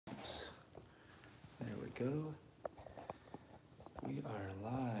go. We are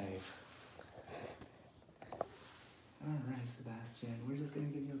live. All right, Sebastian, we're just gonna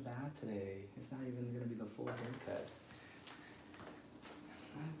give you a bath today. It's not even gonna be the full haircut.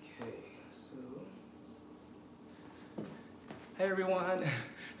 Okay, so. Hey everyone.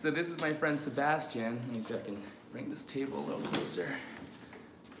 So this is my friend Sebastian. Let me see if I can bring this table a little closer.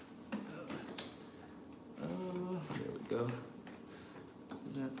 There we go.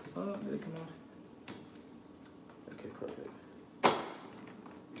 Is that, oh, did it come out? Okay, perfect.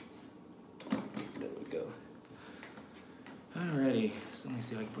 There we go. Alrighty, so let me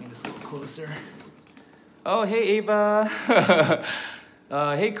see if I can bring this a little closer. Oh, hey Ava.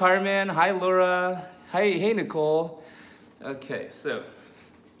 Hey Carmen, hi Laura. Hey Nicole. Okay, so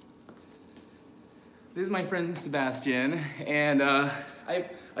this is my friend Sebastian, and I've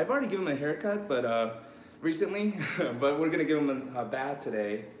already given him a haircut, but recently, but we're gonna give him a bath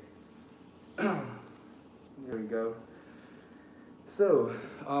today. There we go. So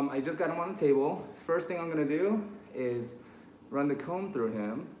I just got him on the table. First thing I'm gonna do is run the comb through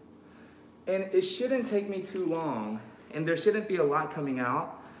him, and it shouldn't take me too long, and there shouldn't be a lot coming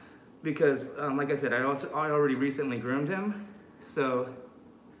out because, like I said, I already recently groomed him. So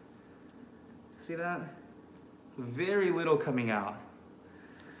see that? Very little coming out.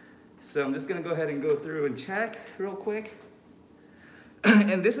 So I'm just gonna go ahead and go through and check real quick.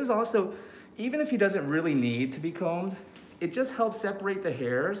 And this is also, even if he doesn't really need to be combed, it just helps separate the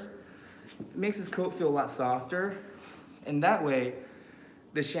hairs. It makes his coat feel a lot softer. And that way,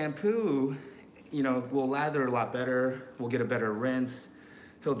 the shampoo, will lather a lot better. We'll get a better rinse.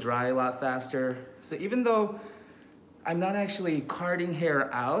 He'll dry a lot faster. So even though I'm not actually carding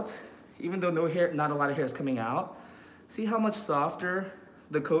hair out, even though not a lot of hair is coming out, see how much softer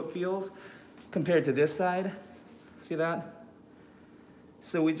the coat feels compared to this side? See that?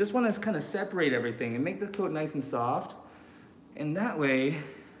 So we just want to kind of separate everything and make the coat nice and soft. And that way,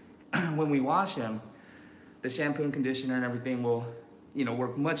 when we wash him, the shampoo and conditioner and everything will,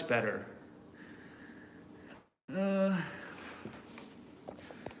 work much better.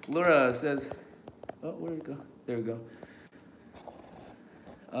 Laura says, oh, where'd it go? There we go.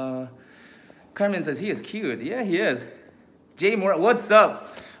 Carmen says, he is cute. Yeah, he is. Jay Moore, what's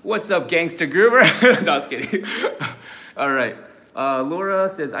up? What's up, gangster groomer? No, I was kidding. All right. Laura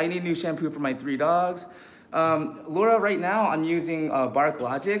says, I need new shampoo for my 3 dogs. Laura, right now I'm using Bark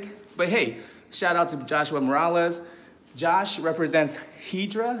Logic. But hey, shout out to Joshua Morales. Josh represents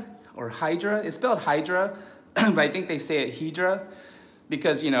Hydra or Hydra. It's spelled Hydra, but I think they say it Hydra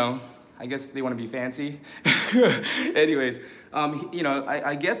because, I guess they want to be fancy. Anyways,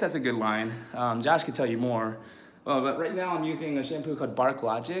 I guess that's a good line. Josh could tell you more. But right now I'm using a shampoo called Bark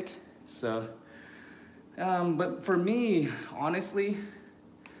Logic. So, but for me, honestly,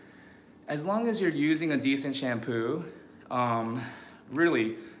 as long as you're using a decent shampoo,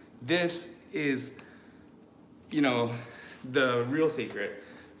 really, this is, the real secret.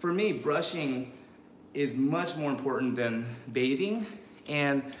 For me, brushing is much more important than bathing,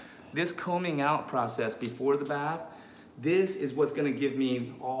 and this combing out process before the bath, this is what's gonna give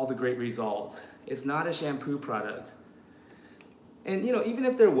me all the great results. It's not a shampoo product. And even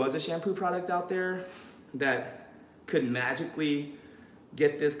if there was a shampoo product out there that could magically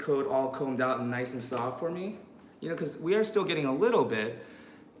get this coat all combed out and nice and soft for me, because we are still getting a little bit,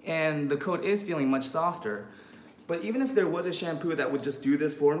 and the coat is feeling much softer. But even if there was a shampoo that would just do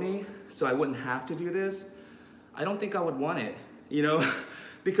this for me, so I wouldn't have to do this, I don't think I would want it,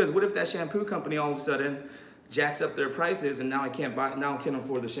 Because what if that shampoo company all of a sudden jacks up their prices and now I can't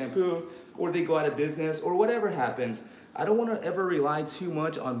afford the shampoo, or they go out of business, or whatever happens. I don't want to ever rely too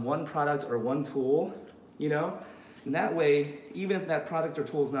much on one product or one tool, And that way, even if that product or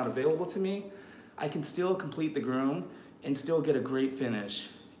tool is not available to me, I can still complete the groom and still get a great finish,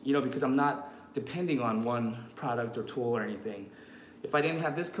 because I'm not depending on one product or tool or anything. If I didn't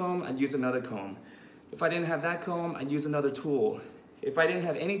have this comb, I'd use another comb. If I didn't have that comb, I'd use another tool. If I didn't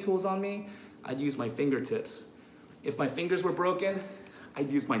have any tools on me, I'd use my fingertips. If my fingers were broken,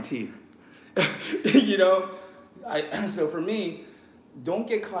 I'd use my teeth. So for me, don't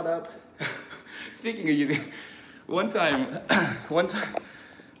get caught up. Speaking of using, one time,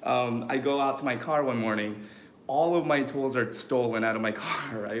 I go out to my car one morning, all of my tools are stolen out of my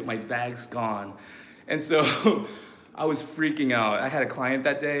car, right? My bag's gone. And so I was freaking out. I had a client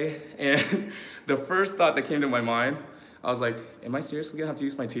that day, and the first thought that came to my mind, I was like, am I seriously gonna have to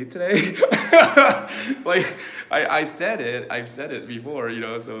use my teeth today? Like, I've said it before,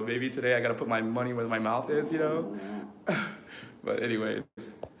 so maybe today I gotta put my money where my mouth is, But anyways,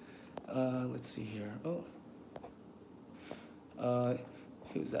 let's see here. Oh,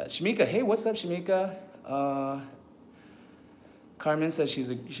 who's that? Shamika, hey, what's up, Shamika? Carmen says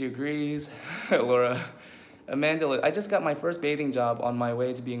she agrees. Laura. Amanda, I just got my first bathing job on my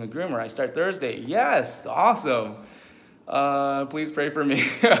way to being a groomer. I start Thursday. Yes, awesome. Please pray for me.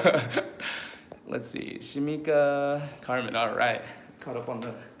 Let's see. Shamika, Carmen, all right. Caught up on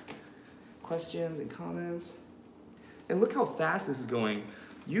the questions and comments. And look how fast this is going.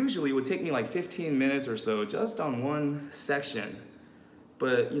 Usually it would take me like 15 minutes or so just on one section.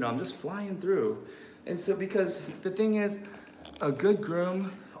 But, I'm just flying through. And so because the thing is, a good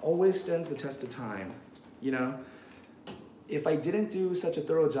groom always stands the test of time. If I didn't do such a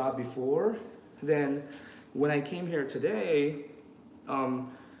thorough job before, then when I came here today,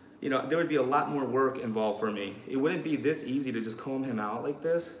 there would be a lot more work involved for me. It wouldn't be this easy to just comb him out like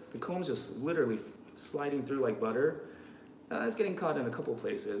this. The comb's just literally sliding through like butter. It's getting caught in a couple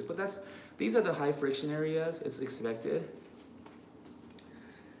places, but these are the high friction areas. It's expected.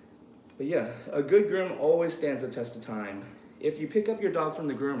 But yeah, a good groom always stands the test of time. If you pick up your dog from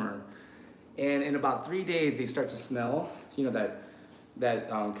the groomer, and in about 3 days they start to smell, that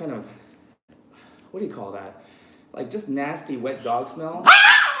kind of, what do you call that? Like just nasty wet dog smell.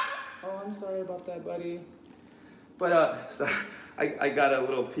 Oh, I'm sorry about that, buddy. But so I got a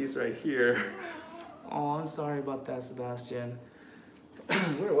little piece right here. Oh, I'm sorry about that, Sebastian.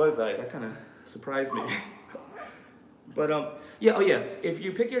 Where was I? That kind of surprised me. But yeah, if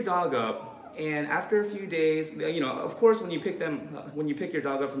you pick your dog up and after a few days, of course when you pick your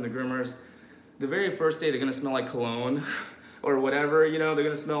dog up from the groomers, the very first day they're gonna smell like cologne or whatever, they're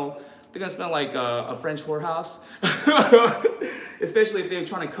gonna smell like a French whorehouse. Especially if they're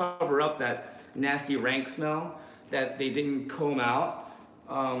trying to cover up that nasty rank smell that they didn't comb out.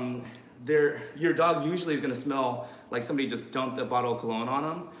 Your dog usually is gonna smell like somebody just dumped a bottle of cologne on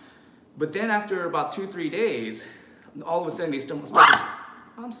them. But then after about 2-3 days, all of a sudden they start to,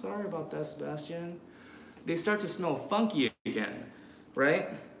 I'm sorry about that, Sebastian. They start to smell funky again, right?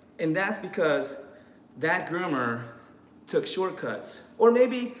 And that's because that groomer took shortcuts. Or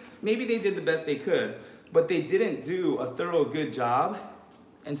maybe they did the best they could, but they didn't do a thorough, good job.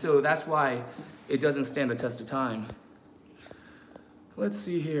 And so that's why it doesn't stand the test of time. Let's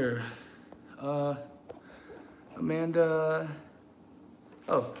see here. Amanda.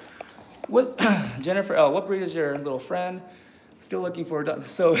 Oh, Jennifer L. What breed is your little friend? Still looking for a dog.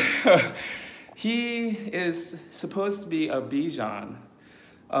 So he is supposed to be a Bichon.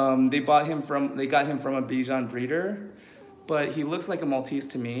 They got him from a Bichon breeder, but he looks like a Maltese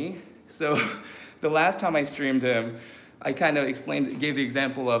to me. So the last time I streamed him, I kind of gave the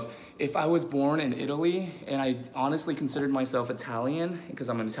example of if I was born in Italy and I honestly considered myself Italian because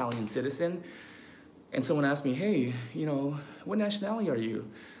I'm an Italian citizen, and someone asked me, hey, what nationality are you?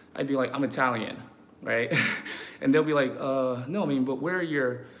 I'd be like, I'm Italian, right? And they'll be like, no, but where are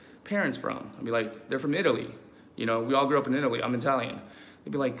your parents from? I'd be like, they're from Italy. We all grew up in Italy, I'm Italian.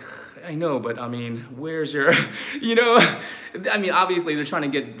 They'd be like, I know, but where's your, obviously they're trying to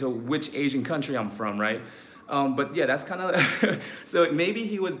get to which Asian country I'm from, right? But yeah, that's kind of, so maybe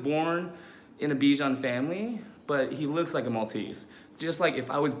he was born in a Bichon family, but he looks like a Maltese. Just like if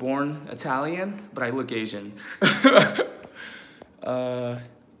I was born Italian, but I look Asian.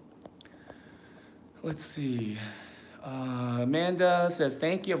 Let's see. Amanda says,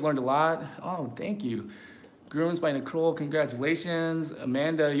 thank you, I've learned a lot. Oh, thank you. Grooms by Nicole, congratulations.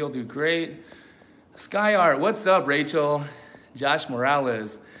 Amanda, you'll do great. Sky Art, what's up, Rachel? Josh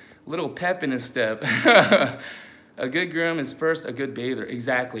Morales, little pep in his step. A good groom is first a good bather.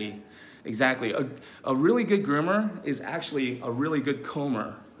 Exactly. A really good groomer is actually a really good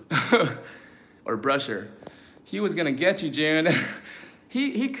comber or brusher. He was gonna get you, June.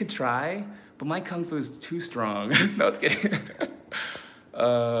 He could try, but my kung fu is too strong. No, I was kidding.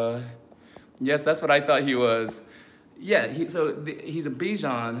 Yes, that's what I thought he was. Yeah, he's a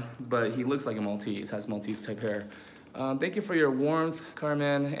Bichon, but he looks like a Maltese, has Maltese type hair. Thank you for your warmth,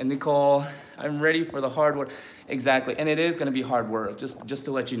 Carmen and Nicole. I'm ready for the hard work. Exactly, and it is gonna be hard work, just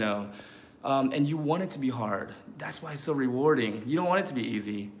to let you know. And you want it to be hard. That's why it's so rewarding. You don't want it to be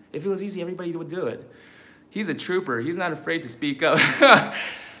easy. If it was easy, everybody would do it. He's a trooper. He's not afraid to speak up.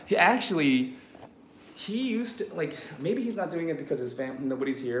 He used to, maybe he's not doing it because his family,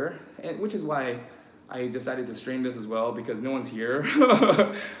 nobody's here, and which is why I decided to stream this as well, because no one's here.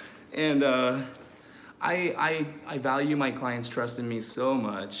 And I value my clients' trust in me so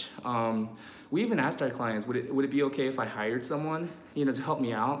much. We even asked our clients, would it be okay if I hired someone, to help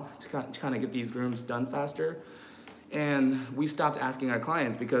me out, to kind of get these grooms done faster? And we stopped asking our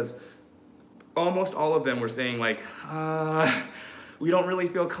clients because almost all of them were saying we don't really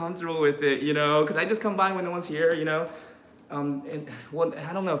feel comfortable with it, because I just come by when no one's here, And well,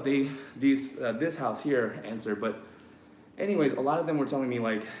 I don't know if this house here answer, but anyways, a lot of them were telling me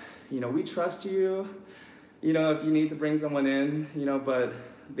like, we trust you, if you need to bring someone in, but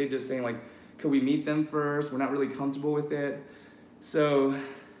they're just saying like, could we meet them first? We're not really comfortable with it. So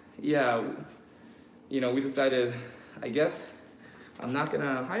yeah, we decided, I guess I'm not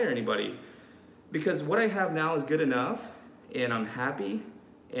gonna hire anybody because what I have now is good enough and I'm happy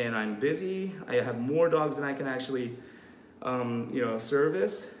and I'm busy. I have more dogs than I can actually,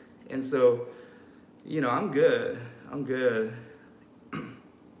 service. And so, I'm good. I'm good.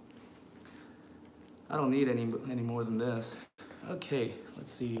 I don't need any more than this. Okay,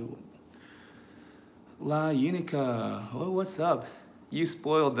 let's see. La Unica. Oh, what's up? You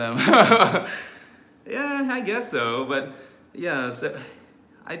spoiled them. Yeah, I guess so. But yeah, so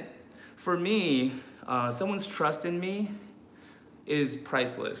for me, someone's trust in me is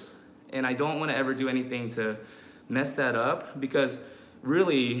priceless. And I don't want to ever do anything to mess that up because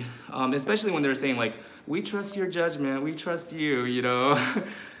really, especially when they're saying like, we trust your judgment, we trust you,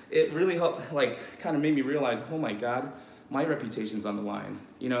 it really helped, like, kind of made me realize, oh my God, my reputation's on the line.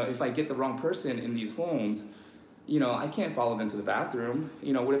 If I get the wrong person in these homes, I can't follow them to the bathroom.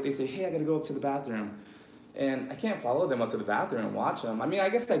 What if they say, hey, I gotta go up to the bathroom? And I can't follow them up to the bathroom and watch them. I mean, I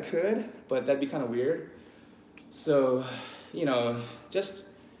guess I could, but that'd be kind of weird. So, just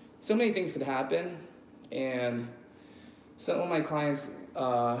so many things could happen. And some of my clients,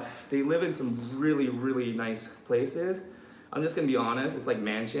 they live in some really, really nice places. I'm just gonna be honest, it's like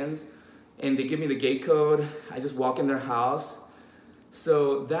mansions. And they give me the gate code, I just walk in their house.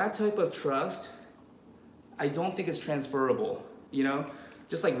 So that type of trust, I don't think is transferable,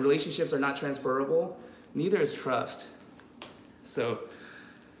 Just like relationships are not transferable, neither is trust. So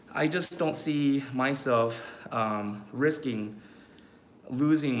I just don't see myself risking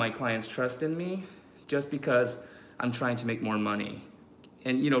losing my client's trust in me just because I'm trying to make more money.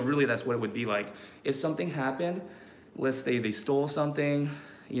 And really that's what it would be like. If something happened, let's say they stole something,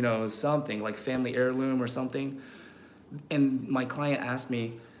 something like family heirloom or something, and my client asked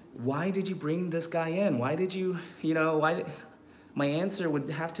me, why did you bring this guy in? Why did you, my answer would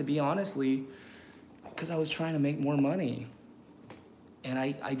have to be honestly, because I was trying to make more money. And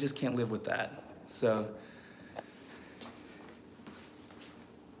I just can't live with that. So,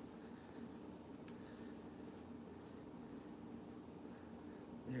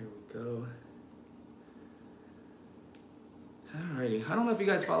 there we go. Alrighty, I don't know if you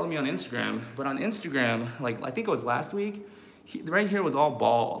guys follow me on Instagram, but on Instagram, like I think it was last week, right here was all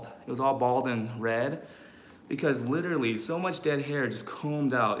bald. It was all bald and red because literally so much dead hair just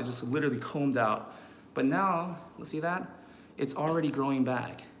combed out. It just literally combed out. But now, let's see that? It's already growing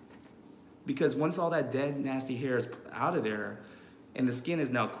back. Because once all that dead, nasty hair is out of there and the skin is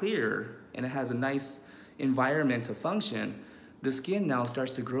now clear and it has a nice environment to function, the skin now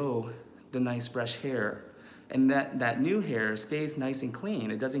starts to grow the nice fresh hair. And that new hair stays nice and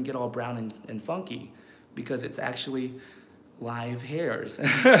clean. It doesn't get all brown and funky because it's actually live hairs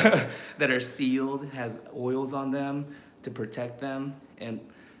that are sealed, has oils on them to protect them and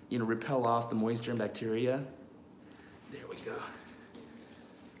repel off the moisture and bacteria. There we go.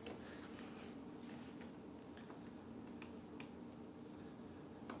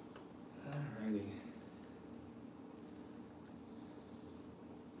 Alrighty.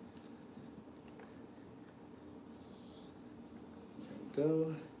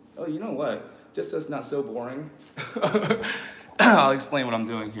 Go. Oh, you know what? Just so it's not so boring, I'll explain what I'm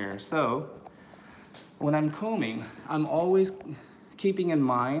doing here. So, when I'm combing, I'm always keeping in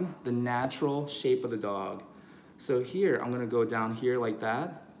mind the natural shape of the dog. So here, I'm gonna go down here like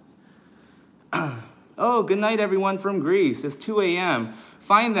that. Oh, good night everyone from Greece. It's 2 a.m.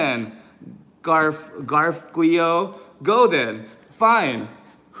 Fine then, Garfglio. Go then, fine.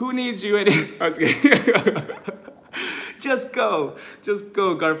 Who needs you any? I was kidding. Just go,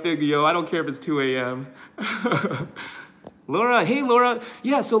 Garfiglio. I don't care if it's 2 a.m. Laura, hey Laura.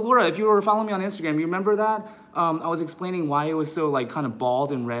 Yeah, so Laura, if you were following me on Instagram, you remember that? I was explaining why it was so like kind of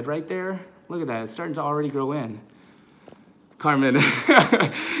bald and red right there. Look at that, it's starting to already grow in. Carmen,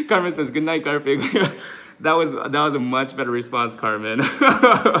 Carmen says, good night, Garfiglio. That was a much better response, Carmen.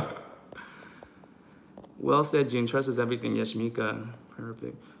 Well said, June. Trust is everything, Yashmika.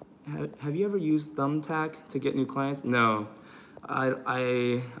 Perfect. Have you ever used Thumbtack to get new clients? No.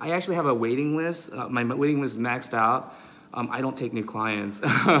 I actually have a waiting list. My waiting list is maxed out. I don't take new clients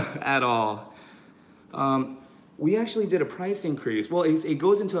at all. We actually did a price increase. Well, it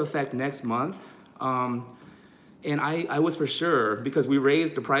goes into effect next month. And I was for sure, because we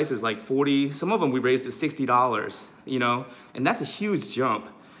raised the prices like 40, some of them we raised to $60, and that's a huge jump.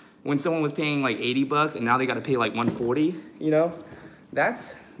 when someone was paying like 80 bucks and now they got to pay like 140, you know,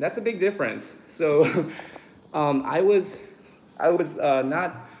 that's a big difference. So I was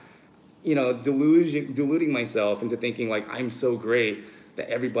not, you know, deluding myself into thinking like I'm so great that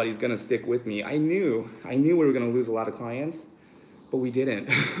everybody's gonna stick with me. I knew we were gonna lose a lot of clients, but we didn't.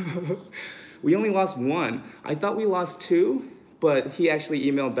 We only lost one. I thought we lost two, but he actually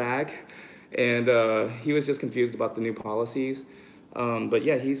emailed back, and he was just confused about the new policies. But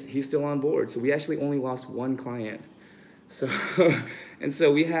yeah, he's still on board. So we actually only lost one client. So and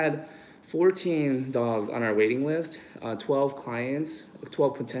so we had 14 dogs on our waiting list, 12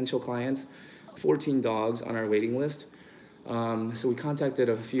 potential clients, 14 dogs on our waiting list. So we contacted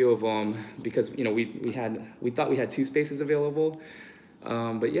a few of them because, you know, we thought we had 2 spaces available.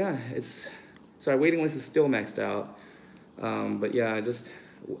 But yeah, so our waiting list is still maxed out. But yeah,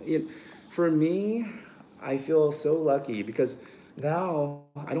 for me, I feel so lucky because now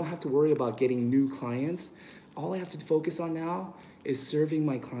I don't have to worry about getting new clients. All I have to focus on now is serving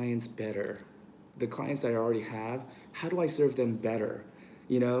my clients better. The clients that I already have, how do I serve them better?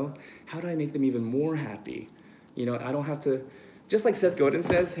 You know, how do I make them even more happy? You know, I don't have to, just like Seth Godin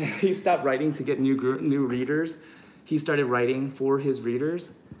says, he stopped writing to get new readers. He started writing for his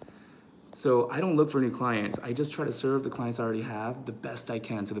readers. So I don't look for new clients. I just try to serve the clients I already have the best I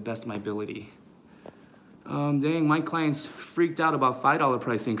can to the best of my ability. Dang, my clients freaked out about $5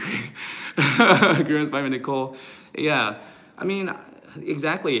 price increase. Agreements by Nicole. Yeah, I mean,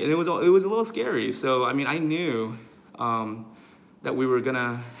 exactly, and it was a little scary. So I mean, I knew that we were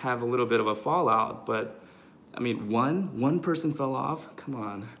gonna have a little bit of a fallout, but I mean, one person fell off. Come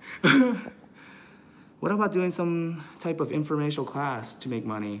on. What about doing some type of informational class to make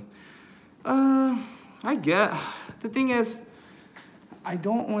money? The thing is, I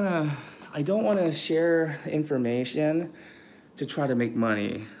don't wanna share information to try to make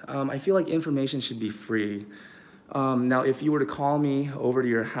money. I feel like information should be free. Now, if you were to call me over to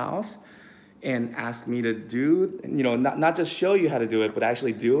your house and ask me to do, you know, not just show you how to do it, but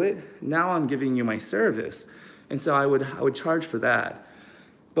actually do it, now I'm giving you my service. And so I would charge for that.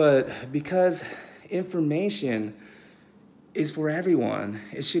 But because information is for everyone,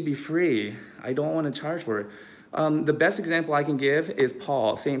 it should be free. I don't want to charge for it. The best example I can give is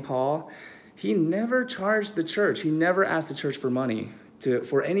Paul, St. Paul. He never charged the church. He never asked the church for money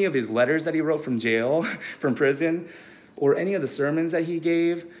for any of his letters that he wrote from jail, from prison, or any of the sermons that he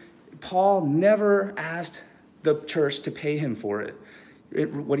gave. Paul never asked the church to pay him for it.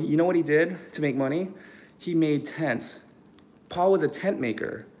 You know what he did to make money? He made tents. Paul was a tent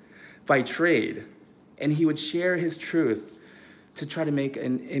maker by trade, and he would share his truth to try to make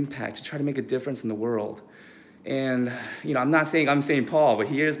an impact, to try to make a difference in the world. And, you know, I'm not saying I'm St. Paul, but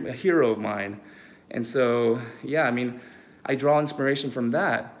he is a hero of mine. And so, yeah, I mean, I draw inspiration from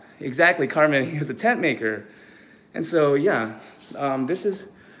that. Exactly, Carmen, he was a tent maker. And so, yeah,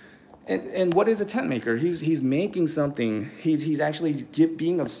 and what is a tent maker? He's making something. He's actually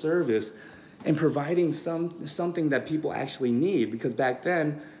being of service and providing something that people actually need, because back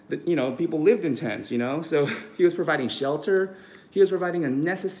then, you know, people lived in tents, you know? So he was providing shelter. He was providing a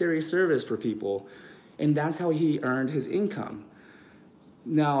necessary service for people. And that's how he earned his income.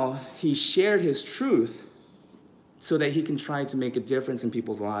 Now, he shared his truth so that he can try to make a difference in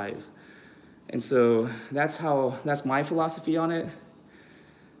people's lives. And so that's my philosophy on it.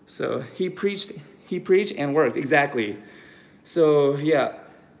 So he preached and worked, exactly. So yeah,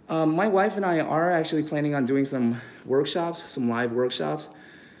 my wife and I are actually planning on doing some workshops, some live workshops,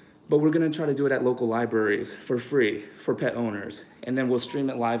 but we're gonna try to do it at local libraries for free for pet owners. And then we'll stream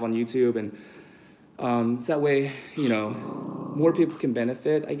it live on YouTube, and that way, you know, more people can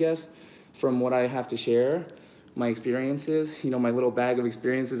benefit, I guess, from what I have to share, my experiences, you know, my little bag of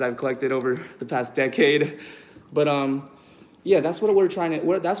experiences I've collected over the past decade. But yeah, that's what we're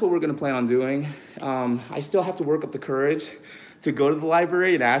gonna plan on doing. I still have to work up the courage to go to the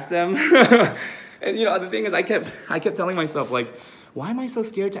library and ask them. And you know, the thing is, I kept telling myself, like, why am I so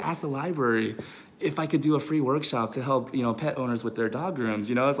scared to ask the library if I could do a free workshop to help, you know, pet owners with their dog grooms?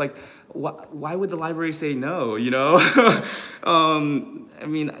 You know, it's like, why would the library say no, you know? I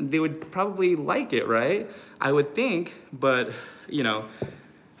mean, they would probably like it, right? I would think, but, you know,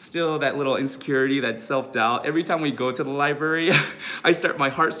 still that little insecurity, that self-doubt. Every time we go to the library, my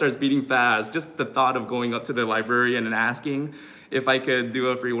heart starts beating fast. Just the thought of going up to the librarian and asking if I could do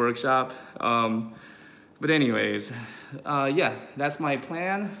a free workshop. But anyways, yeah, that's my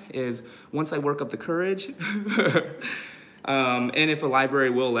plan, is once I work up the courage, and if a library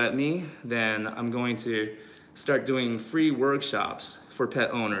will let me, then I'm going to start doing free workshops for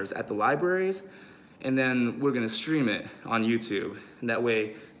pet owners at the libraries, and then we're gonna stream it on YouTube. And that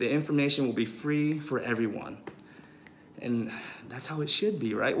way The information will be free for everyone. And that's how it should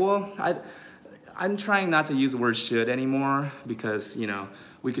be, right? Well, I'm trying not to use the word should anymore because, you know,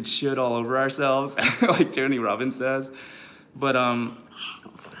 we could should all over ourselves, like Tony Robbins says. But,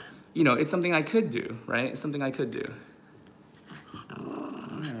 you know, it's something I could do, right? It's something I could do.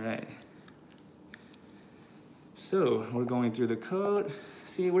 All right. So we're going through the coat.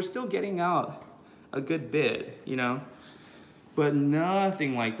 See, we're still getting out a good bit, you know, but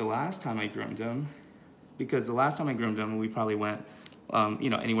nothing like the last time I groomed him, because the last time I groomed him, we probably went, you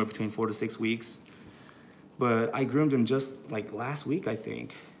know, anywhere between 4 to 6 weeks. But I groomed him just like last week, I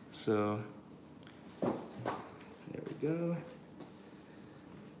think. So there we go.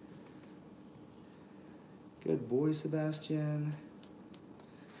 Good boy, Sebastian.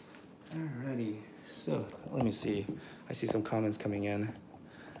 Alrighty, so let me see. I see some comments coming in.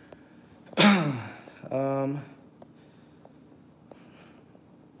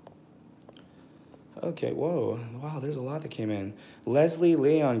 Okay, whoa, wow, there's a lot that came in. Leslie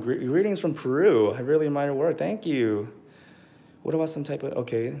Leon, greetings from Peru. I really admire your work, thank you. What about some type of,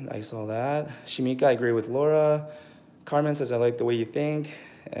 okay, I saw that. Shamika, I agree with Laura. Carmen says, I like the way you think.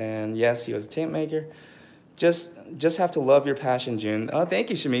 And yes, he was a tent maker. Just have to love your passion, June. Oh, thank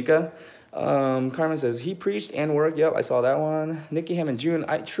you, Shamika. Carmen says, he preached and worked. Yep, I saw that one. Nikki Hammond, June,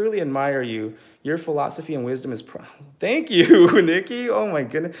 I truly admire you. Your philosophy and wisdom is thank you, Nikki. Oh my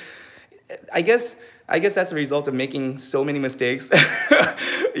goodness. I guess that's a result of making so many mistakes.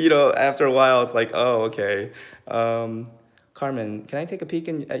 You know, after a while, it's like, oh, okay. Carmen, can I take a peek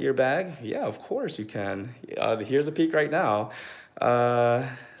at your bag? Yeah, of course you can. Here's a peek right now.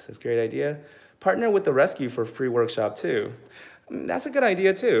 This is a great idea. Partner with the rescue for free workshop too. That's a good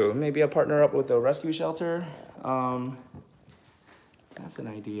idea too. Maybe I'll partner up with the rescue shelter. That's an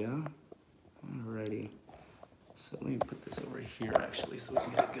idea. Alrighty. So let me put this over here actually so we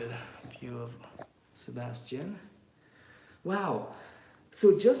can get a good view of Sebastian. Wow.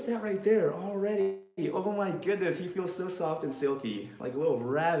 So just that right there already, oh my goodness, he feels so soft and silky, like a little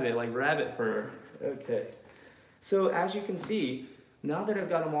rabbit, like rabbit fur. Okay. So as you can see, now that I've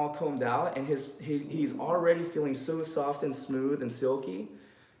got him all combed out and he's already feeling so soft and smooth and silky,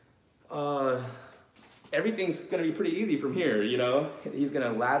 everything's gonna be pretty easy from here, you know? He's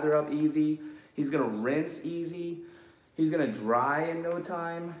gonna lather up easy, he's gonna rinse easy, he's gonna dry in no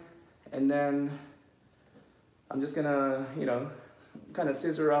time, and then I'm just gonna, you know, kind of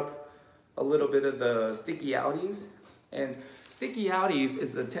scissor up a little bit of the sticky outies. And sticky outies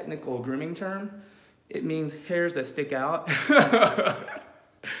is the technical grooming term. It means hairs that stick out.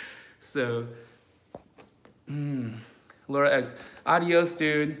 So, Laura X, adios,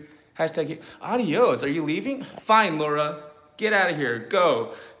 dude. Hashtag, adios, are you leaving? Fine, Laura, get out of here,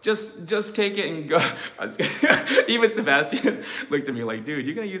 go. Just take it and go. Even Sebastian looked at me like, dude,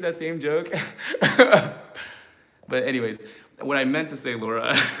 you're gonna use that same joke? But anyways, what I meant to say,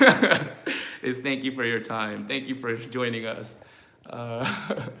 Laura, is thank you for your time. Thank you for joining us.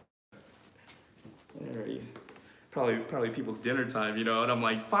 Probably people's dinner time, you know, and I'm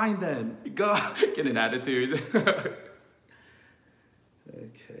like, fine then, go, get an attitude.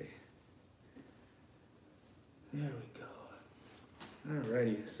 Okay. There we go.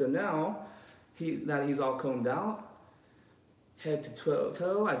 Alrighty, so now he's all combed out, head to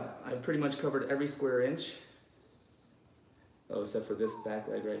toe, I've pretty much covered every square inch. Oh, except for this back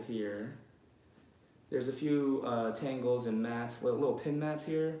leg right here. There's a few tangles and mats, little pin mats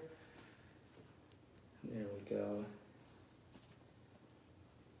here. There we go.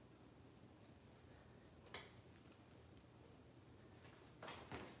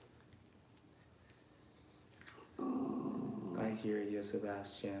 I hear you,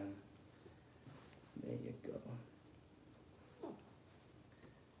 Sebastian. There you go.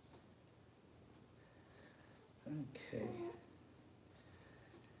 Okay.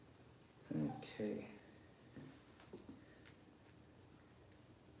 Okay.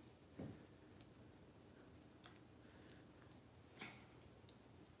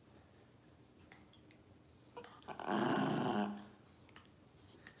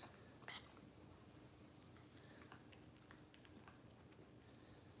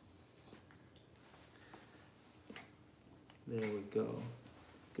 There we go.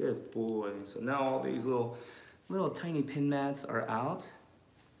 Good boy. So now all these little tiny pin mats are out.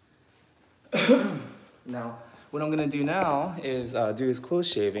 Now, what I'm gonna do now is do his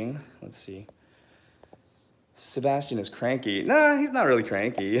close shaving. Let's see. Sebastian is cranky. Nah, he's not really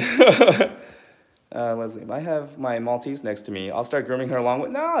cranky. Let's see. I have my Maltese next to me. I'll start grooming her along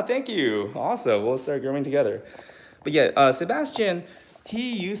with. No, thank you. Awesome. We'll start grooming together. But yeah, Sebastian,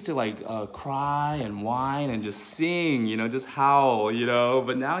 he used to like cry and whine and just sing, you know, just howl, you know,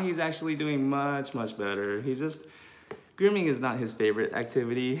 but now he's actually doing much, much better. Grooming is not his favorite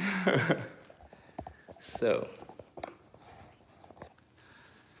activity. So,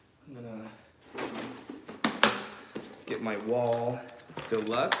 I'm gonna get my Wall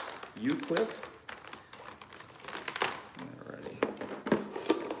Deluxe U-clip. Alrighty.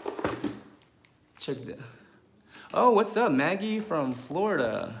 Check that. Oh, what's up, Maggie from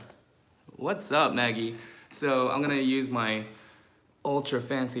Florida? What's up, Maggie? So I'm gonna use my ultra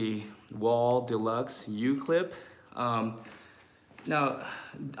fancy Wall Deluxe U-clip. Now,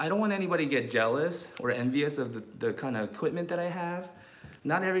 I don't want anybody to get jealous or envious of the kind of equipment that I have.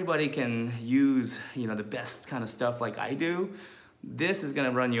 Not everybody can use, you know, the best kind of stuff like I do. This is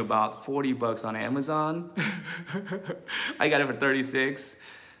gonna run you about 40 bucks on Amazon. I got it for 36,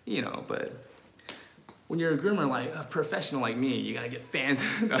 you know, but when you're a groomer, like a professional like me, you gotta get fancy.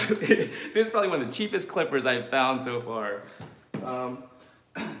 This is probably one of the cheapest clippers I've found so far.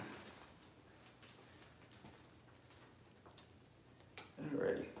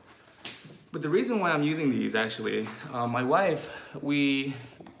 Alrighty. But the reason why I'm using these actually, my wife, I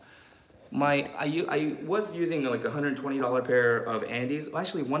was using like a $120 pair of Andes,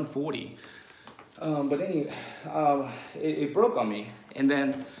 actually $140. But anyway, it broke on me. And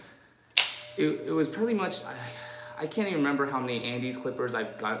then it was pretty much, I can't even remember how many Andes clippers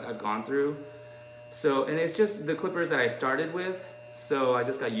I've gone through. So, and it's just the clippers that I started with, so I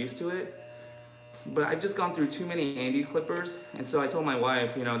just got used to it. But I've just gone through too many Andes clippers, and so I told my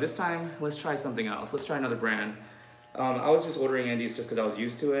wife, you know, this time, let's try something else. Let's try another brand. I was just ordering Andes just because I was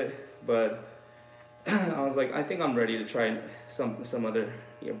used to it, but I was like, I think I'm ready to try some other,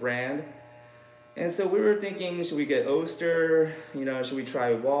 you know, brand. And so we were thinking, should we get Oster? You know, should we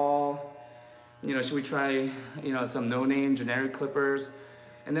try Wall? You know, should we try, you know, some no-name generic clippers?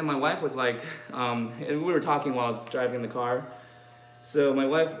 And then my wife was like, and we were talking while I was driving the car. So my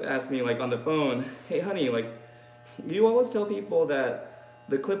wife asked me like on the phone, hey honey, like you always tell people that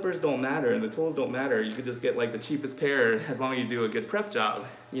the clippers don't matter and the tools don't matter. You could just get like the cheapest pair as long as you do a good prep job,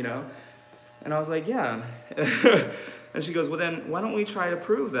 you know? And I was like, yeah. And she goes, well then why don't we try to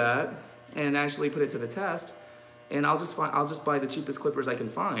prove that and actually put it to the test, and I'll just buy the cheapest clippers I can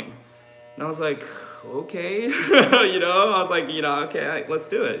find. And I was like, okay, you know, I was like, you know, okay, let's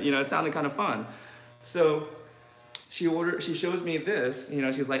do it. You know, it sounded kind of fun. So she shows me this, you know,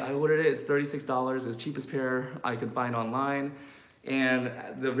 she was like, I ordered it, it's $36, it's the cheapest pair I could find online. And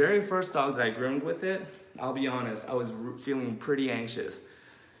the very first dog that I groomed with it, I'll be honest, I was feeling pretty anxious.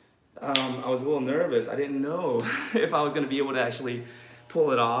 I was a little nervous. I didn't know if I was gonna be able to actually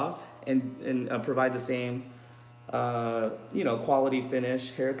pull it off and provide the same, you know, quality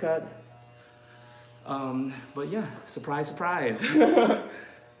finish haircut. But yeah, surprise, surprise.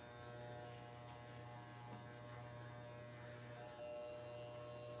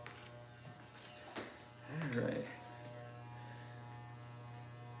 Alright.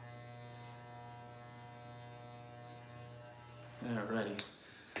 Alrighty.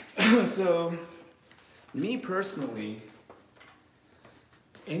 So, me personally,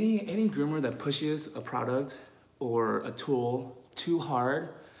 any groomer that pushes a product or a tool too hard,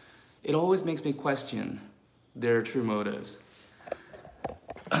 it always makes me question their true motives.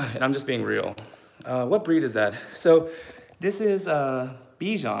 And I'm just being real. What breed is that? So, this is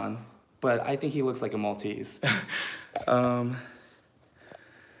Bichon, but I think he looks like a Maltese.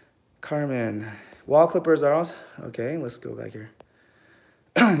 Carmen, wall clippers are also, okay, let's go back here.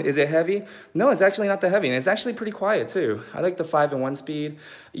 Is it heavy? No, it's actually not that heavy, and it's actually pretty quiet too. I like the 5 and 1 speed.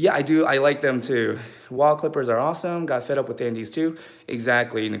 Yeah, I do, I like them too. Wall clippers are awesome, got fed up with Andes too.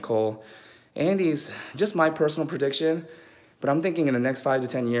 Exactly, Nicole. Andes, just my personal prediction, but I'm thinking in the next 5 to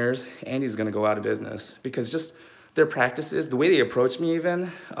 10 years, Andes is gonna go out of business because just their practices, the way they approach me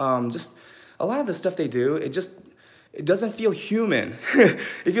even, just a lot of the stuff they do, it doesn't feel human.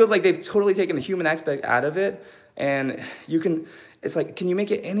 It feels like they've totally taken the human aspect out of it, and it's like, can you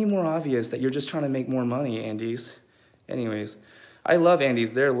make it any more obvious that you're just trying to make more money, Andes? Anyways, I love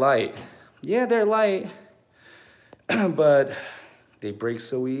Andes, they're light. Yeah, they're light, but they break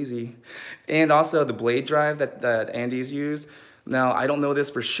so easy. And also the blade drive that Andes use. Now, I don't know this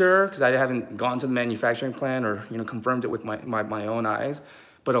for sure because I haven't gone to the manufacturing plant or, you know, confirmed it with my own eyes,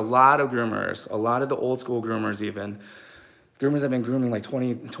 but a lot of groomers, a lot of the old school groomers even, groomers have been grooming like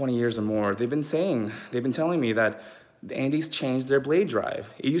 20 years or more, they've been telling me that the Andes changed their blade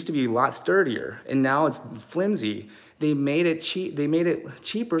drive. It used to be a lot sturdier, and now it's flimsy. They made it cheap. They made it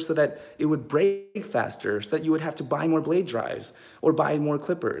cheaper so that it would break faster, so that you would have to buy more blade drives or buy more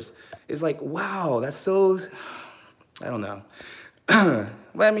clippers. It's like, wow, that's so, I don't know.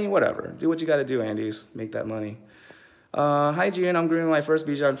 But I mean, whatever. Do what you gotta do, Andes. Make that money. Hi, June. I'm grooming my first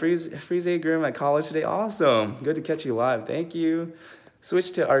Bichon Frise groom at college today. Awesome. Good to catch you live. Thank you.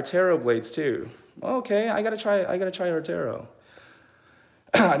 Switch to Artero blades too. Okay, I gotta try Artero.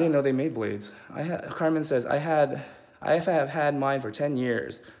 I didn't know they made blades. Carmen says, I have had mine for 10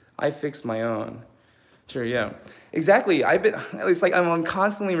 years. I fixed my own. Sure, yeah. Exactly. It's like I'm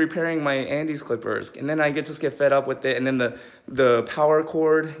constantly repairing my Andes clippers, and then I just get fed up with it. And then the power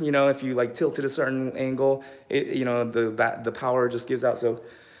cord, you know, if you like tilt it a certain angle, the power just gives out. So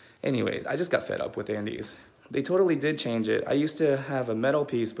anyways, I just got fed up with Andes. They totally did change it. I used to have a metal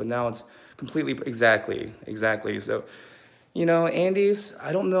piece, but now it's completely, exactly. So, you know, Andes,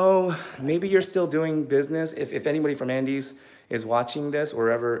 I don't know, maybe you're still doing business. If anybody from Andes is watching this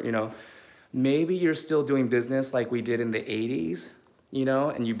or ever, you know, maybe you're still doing business like we did in the 80s, you know,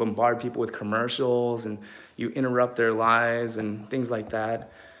 and you bombard people with commercials and you interrupt their lives and things like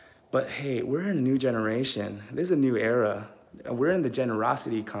that. But hey, we're in a new generation. This is a new era. We're in the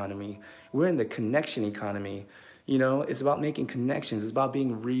generosity economy. We're in the connection economy. You know, it's about making connections. It's about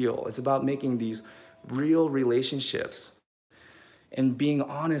being real. It's about making these real relationships and being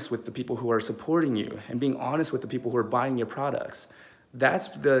honest with the people who are supporting you and being honest with the people who are buying your products. That's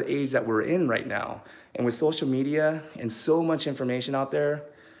the age that we're in right now. And with social media and so much information out there,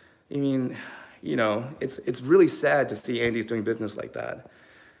 I mean, you know, it's really sad to see Andy's doing business like that.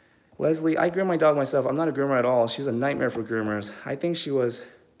 Leslie, I groom my dog myself. I'm not a groomer at all. She's a nightmare for groomers. I think she was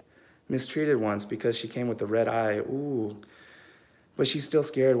mistreated once because she came with a red eye. Ooh. But she's still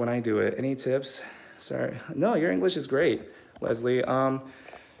scared when I do it. Any tips? Sorry. No, your English is great, Leslie.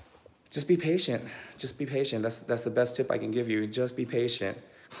 Just be patient. Just be patient. That's the best tip I can give you. Just be patient.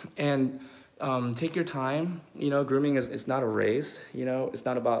 And take your time. You know, grooming it's not a race. You know, it's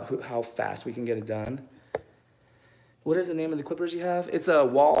not about how fast we can get it done. What is the name of the clippers you have? It's a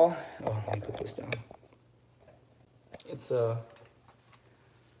Wall. Oh, let me put this down. It's a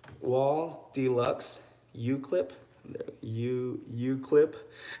Wall Deluxe U-clip. U-clip.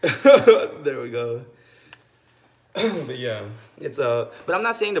 There we go. But yeah, but I'm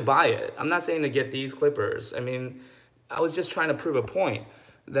not saying to buy it. I'm not saying to get these clippers. I mean, I was just trying to prove a point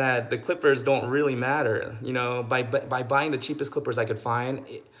that the clippers don't really matter. You know, by buying the cheapest clippers I could find,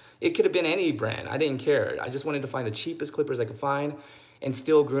 it could have been any brand. I didn't care. I just wanted to find the cheapest clippers I could find and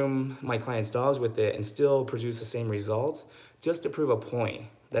still groom my clients' dogs with it and still produce the same results, just to prove a point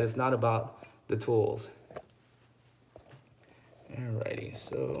that it's not about the tools. Alrighty,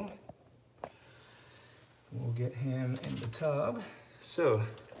 so we'll get him in the tub. So,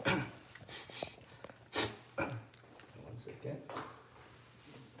 1 second.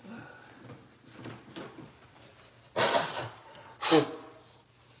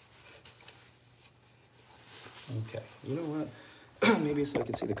 Okay, you know what? Maybe so I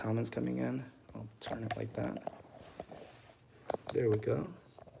can see the comments coming in. I'll turn it like that. There we go.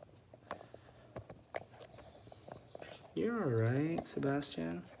 You're all right,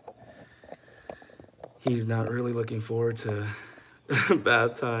 Sebastian. He's not really looking forward to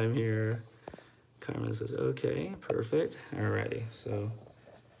bath time here. Carmen says, okay, perfect. Alrighty, so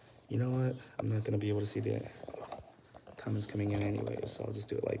you know what? I'm not gonna be able to see the comments coming in anyways, so I'll just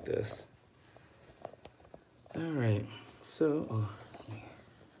do it like this. All right, so,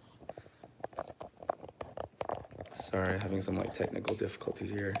 sorry, having some like technical difficulties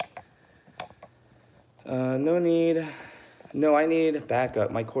here. No need. No, I need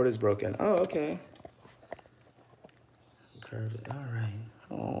backup. My cord is broken. Oh, okay. Perfect. All right.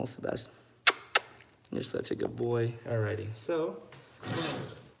 Oh, Sebastian, you're such a good boy. Alrighty. So,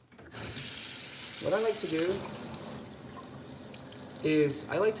 what I like to do is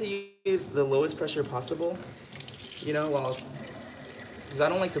I like to use the lowest pressure possible. You know, because I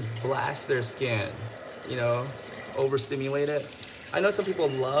don't like to blast their skin. You know, overstimulate it. I know some people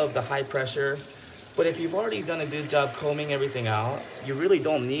love the high pressure. But if you've already done a good job combing everything out, you really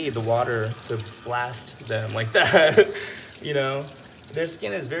don't need the water to blast them like that. You know, their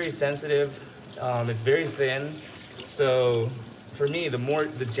skin is very sensitive. It's very thin. So for me, the more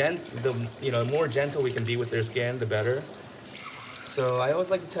gentle we can be with their skin, the better. So I always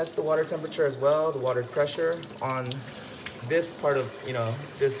like to test the water temperature as well, the water pressure on this part of,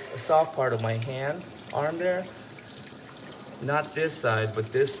 this soft part of my arm there. Not this side, but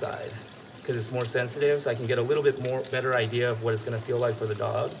this side, because it's more sensitive, so I can get a little bit better idea of what it's gonna feel like for the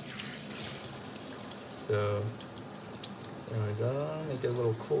dog. So, there we go, make it a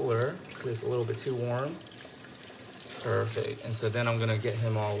little cooler, because it's a little bit too warm. Perfect, and so then I'm gonna get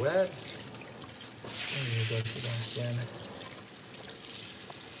him all wet. There you go, Sebastian.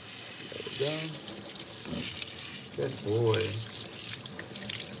 There we go. Good boy.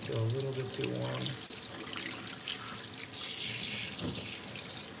 Still a little bit too warm.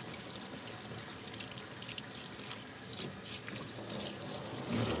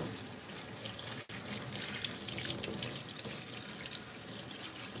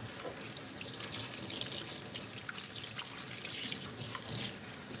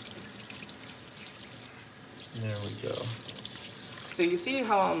 There we go. So you see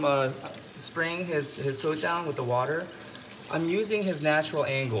how I'm spraying his coat down with the water? I'm using his natural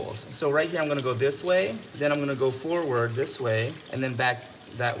angles. So right here I'm gonna go this way, then I'm gonna go forward this way, and then back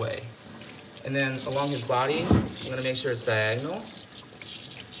that way. And then along his body, I'm gonna make sure it's diagonal,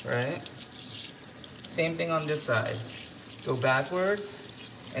 right? Same thing on this side. Go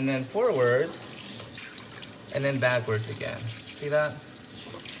backwards, and then forwards, and then backwards again. See that?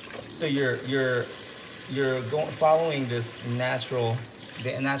 So you're following this the natural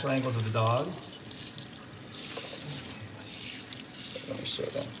angles of the dog. Let me show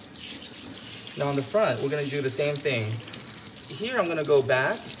them. Now on the front, we're gonna do the same thing. Here I'm gonna go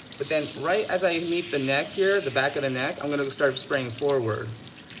back, but then right as I meet the neck here, the back of the neck, I'm gonna start spraying forward.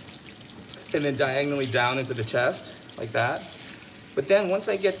 And then diagonally down into the chest, like that. But then once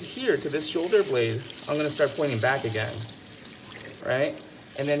I get here to this shoulder blade, I'm gonna start pointing back again, right?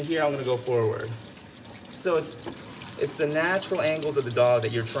 And then here I'm gonna go forward. So it's the natural angles of the dog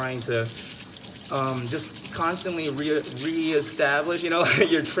that you're trying to just constantly re-establish. You know,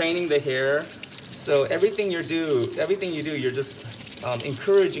 you're training the hair. So everything you do, you're just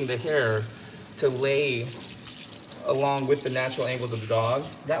encouraging the hair to lay along with the natural angles of the dog.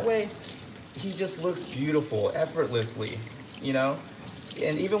 That way, he just looks beautiful, effortlessly, you know?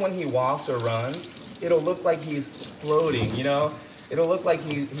 And even when he walks or runs, it'll look like he's floating, you know? It'll look like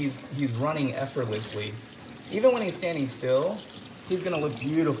he's running effortlessly. Even when he's standing still, he's gonna look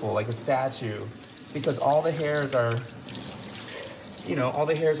beautiful, like a statue, because all the hairs are, you know, all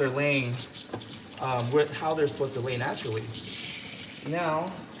the hairs are laying with how they're supposed to lay naturally.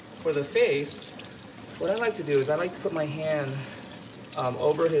 Now, for the face, what I like to do is I like to put my hand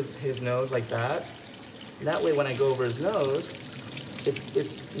over his nose like that. That way when I go over his nose,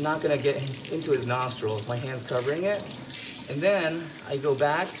 it's not gonna get into his nostrils. My hand's covering it. And then I go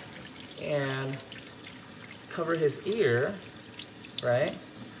back and cover his ear, right?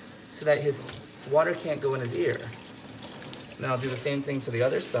 So that his water can't go in his ear. Now I'll do the same thing to the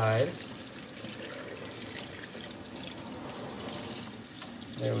other side.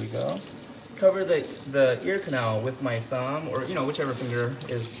 There we go. Cover the ear canal with my thumb, or you know, whichever finger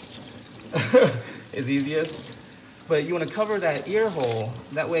is is easiest. But you want to cover that ear hole.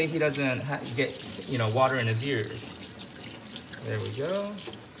 That way he doesn't get, you know, water in his ears. There we go.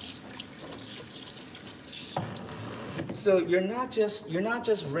 So you're not just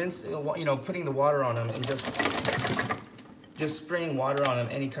rinsing, you know, putting the water on him and just spraying water on him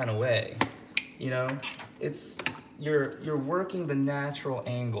any kind of way. You know, you're working the natural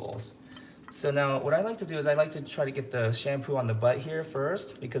angles. So now what I like to do is I like to try to get the shampoo on the butt here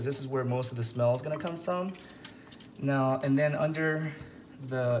first, because this is where most of the smell is gonna come from. Now, and then under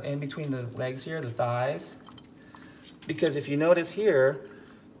in between the legs here, the thighs, because if you notice here,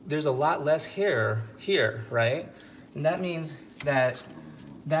 there's a lot less hair here, right? And that means that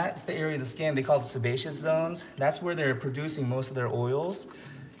that's the area of the skin, they call it sebaceous zones. That's where they're producing most of their oils.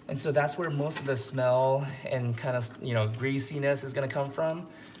 And so that's where most of the smell and kind of, you know, greasiness is gonna come from.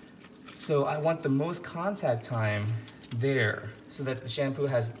 So I want the most contact time there so that the shampoo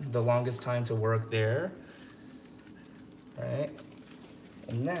has the longest time to work there, right?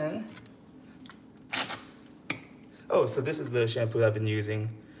 And then, oh, so this is the shampoo I've been using.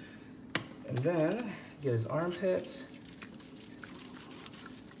 And then get his armpits.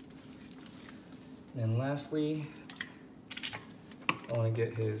 And lastly, I want to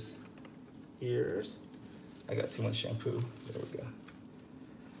get his ears. I got too much shampoo. There we go.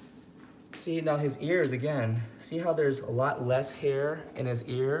 See, now his ears again. See how there's a lot less hair in his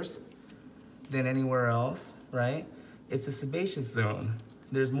ears than anywhere else, right? It's a sebaceous zone.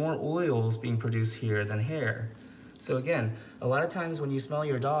 There's more oils being produced here than hair. So again, a lot of times when you smell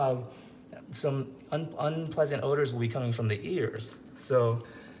your dog, some unpleasant odors will be coming from the ears. So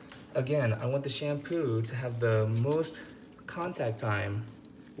again, I want the shampoo to have the most contact time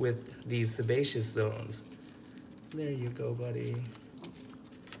with these sebaceous zones. There you go, buddy.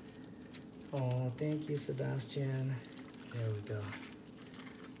 Oh, thank you, Sebastian. There we go.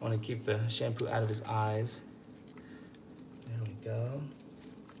 I want to keep the shampoo out of his eyes. There we go.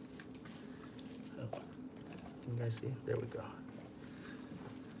 Oh, can you guys see? There we go.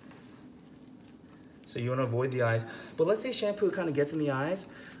 So you want to avoid the eyes. But let's say shampoo kind of gets in the eyes.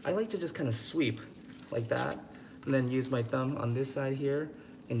 I like to just kind of sweep like that, and then use my thumb on this side here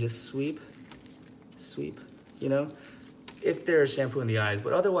and just sweep, you know, if there's shampoo in the eyes.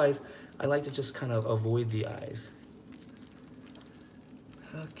 But otherwise, I like to just kind of avoid the eyes.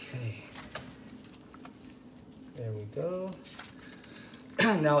 Okay. There we go.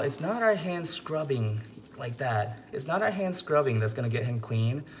 Now, it's not our hand scrubbing like that. It's not our hand scrubbing that's gonna get him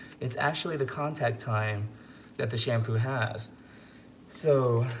clean. It's actually the contact time that the shampoo has.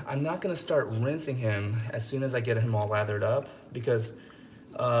 So I'm not gonna start rinsing him as soon as I get him all lathered up, because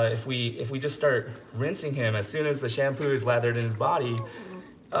if we just start rinsing him as soon as the shampoo is lathered in his body,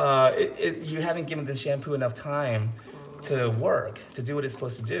 you haven't given the shampoo enough time to work, to do what it's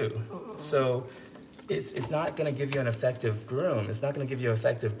supposed to do. So it's not gonna give you an effective groom. It's not gonna give you an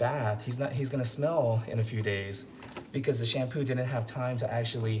effective bath. He's gonna smell in a few days because the shampoo didn't have time to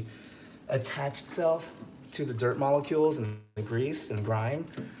actually attach itself to the dirt molecules and the grease and grime.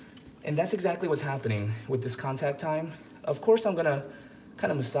 And that's exactly what's happening with this contact time. Of course, I'm gonna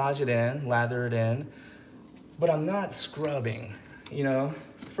kind of massage it in, lather it in, but I'm not scrubbing, you know?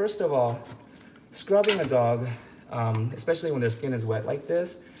 First of all, scrubbing a dog, especially when their skin is wet like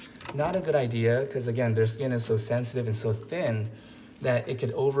this, not a good idea, because again, their skin is so sensitive and so thin that it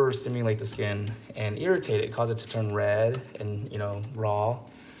could overstimulate the skin and irritate it, cause it to turn red and, you know, raw.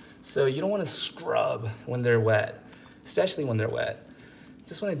 So you don't want to scrub when they're wet, especially when they're wet.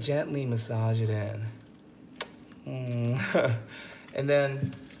 Just want to gently massage it in. And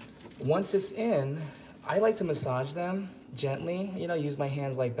then once it's in, I like to massage them gently, you know, use my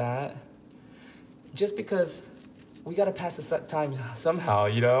hands like that, just because we gotta pass the time somehow,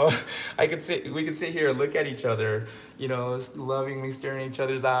 you know? We could sit here and look at each other, you know, lovingly staring at each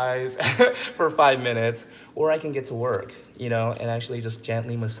other's eyes for 5 minutes, or I can get to work, you know, and actually just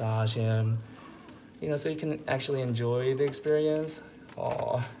gently massage him, you know, so you can actually enjoy the experience.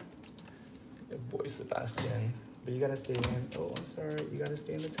 Aw, good boy, Sebastian. But you gotta stay in, oh, I'm sorry, you gotta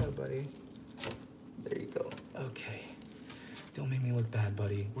stay in the tub, buddy. There you go, okay. Don't make me look bad,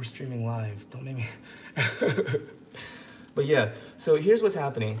 buddy. We're streaming live, don't make me. But yeah, so here's what's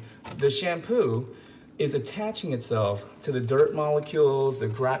happening. The shampoo is attaching itself to the dirt molecules, the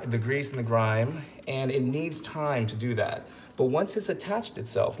grease and the grime, and it needs time to do that. But once it's attached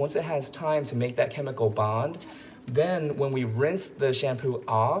itself, once it has time to make that chemical bond, then when we rinse the shampoo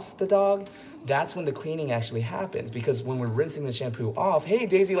off the dog, that's when the cleaning actually happens. Because when we're rinsing the shampoo off, hey,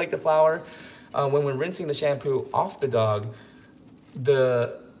 Daisy like the flower, when we're rinsing the shampoo off the dog,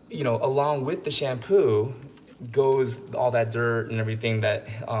 along with the shampoo goes all that dirt and everything that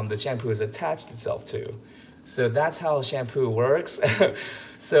the shampoo has attached itself to. So that's how shampoo works.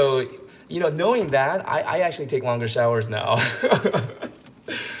 So, you know, knowing that, I actually take longer showers now.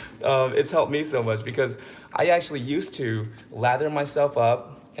 It's helped me so much because I actually used to lather myself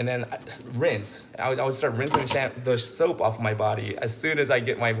up and then rinse. I would start rinsing the soap off my body as soon as I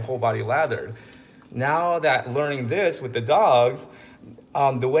get my whole body lathered. Now that learning this with the dogs,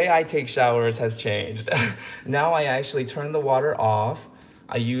 the way I take showers has changed. Now I actually turn the water off.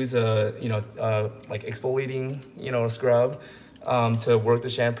 I use a like exfoliating scrub to work the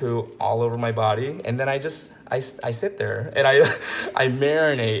shampoo all over my body, and then I sit there and I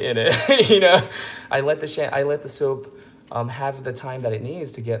marinate in it. You know, I let the soap have the time that it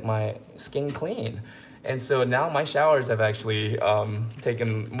needs to get my skin clean. And so now my showers have actually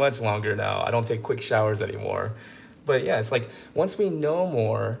taken much longer now. I don't take quick showers anymore. But yeah, it's like once we know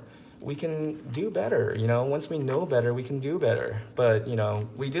more, we can do better, you know? Once we know better, we can do better. But, you know,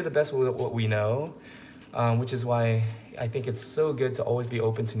 we do the best with what we know, which is why I think it's so good to always be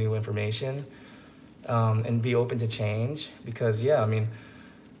open to new information and be open to change. Because, yeah, I mean,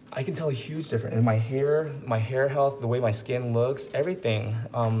 I can tell a huge difference in my hair health, the way my skin looks, everything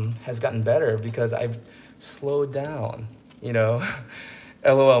has gotten better because I've slowed down, you know?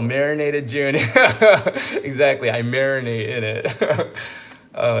 LOL, marinated June. Exactly, I marinate in it.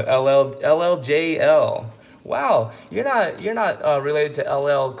 LLJL. Wow, you're not related to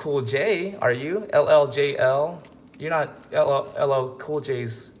LL Cool J, are you? LLJL. You're not LL Cool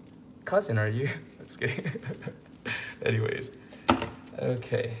J's cousin, are you? I'm just kidding. Anyways,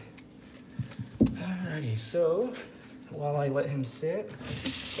 okay. Alrighty, so while I let him sit,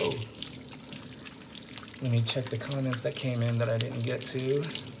 let me check the comments that came in that I didn't get to.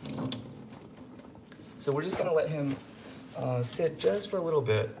 So we're just gonna let him sit just for a little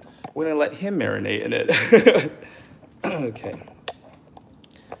bit. We're gonna let him marinate in it. Okay.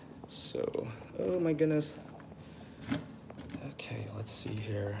 So, oh my goodness. Okay, let's see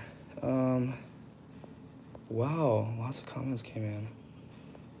here. Wow, lots of comments came in.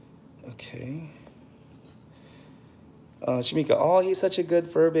 Okay. Shamika, oh, he's such a good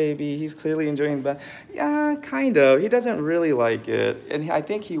fur baby. He's clearly enjoying the bath. Yeah, kind of. He doesn't really like it. And I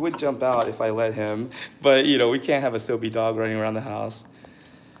think he would jump out if I let him. But, you know, we can't have a soapy dog running around the house.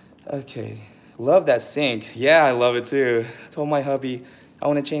 Okay. Love that sink. Yeah, I love it too. I told my hubby I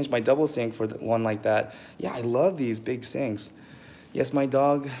want to change my double sink for one like that. Yeah, I love these big sinks. Yes, my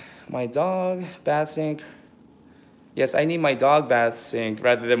dog bath sink. Yes, I need my dog bath sink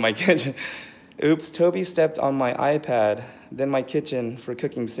rather than my kitchen. Oops, Toby stepped on my iPad, then my kitchen for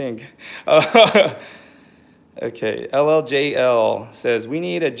cooking sink. Okay, LLJL says, we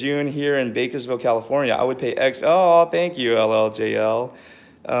need a June here in Bakersville, California. I would pay X. Oh, thank you, LLJL.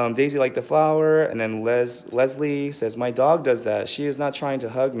 Daisy liked the flower, and then Leslie says, my dog does that. She is not trying to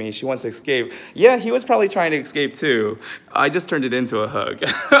hug me. She wants to escape. Yeah, he was probably trying to escape too. I just turned it into a hug.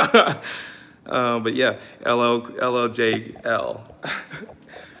 But yeah, LLJL.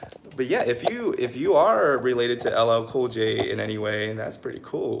 But yeah, if you are related to LL Cool J in any way, that's pretty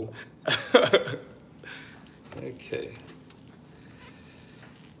cool. Okay.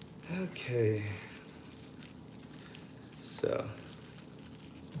 Okay. So.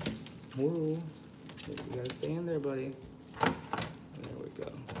 Whoa. You gotta stay in there, buddy. There we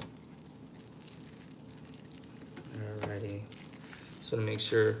go. Alrighty. Just want to make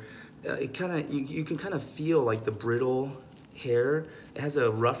sure. It kind of you can kind of feel like the brittle hair. It has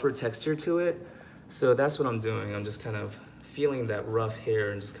a rougher texture to it. So that's what I'm doing. I'm just kind of feeling that rough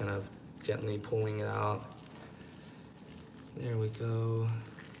hair and just kind of gently pulling it out. There we go.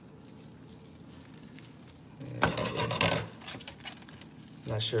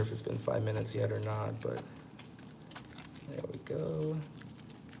 Not sure if it's been 5 minutes yet or not, but there we go.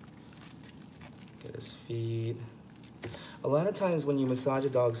 Get his feet. A lot of times when you massage a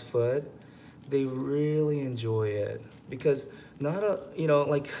dog's foot, they really enjoy it because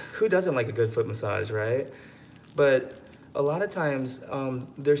like who doesn't like a good foot massage, right? But a lot of times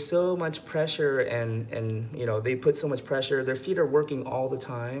there's so much pressure and they put so much pressure. Their feet are working all the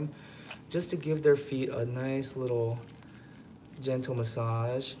time just to give their feet a nice little gentle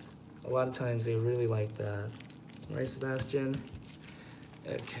massage. A lot of times they really like that. Right, Sebastian?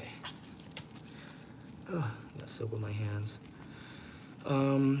 Okay. Oh, I got soap on my hands.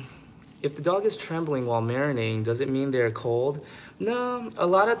 If the dog is trembling while marinating, does it mean they're cold? No, a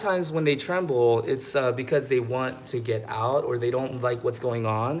lot of times when they tremble, it's because they want to get out or they don't like what's going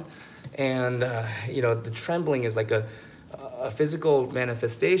on. And, the trembling is like a physical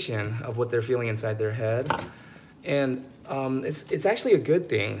manifestation of what they're feeling inside their head. And it's actually a good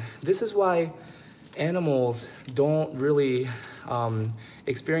thing. This is why animals don't really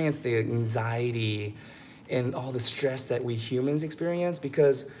experience the anxiety and all the stress that we humans experience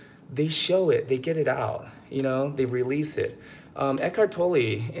because they show it, they get it out, they release it. Eckhart Tolle,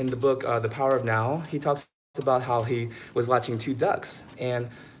 in the book The Power of Now, he talks about how he was watching two ducks, and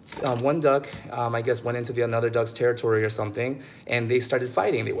one duck, I guess, went into another duck's territory or something, and they started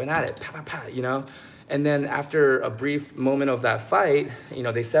fighting. They went at it, pa, pa, pa, And then after a brief moment of that fight,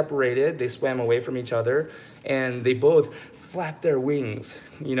 they separated, they swam away from each other, and they both flapped their wings,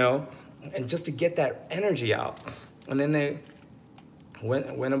 and just to get that energy out. And then they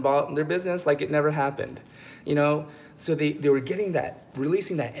went about their business like it never happened, So they were getting that,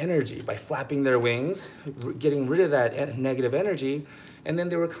 releasing that energy by flapping their wings, getting rid of that negative energy, and then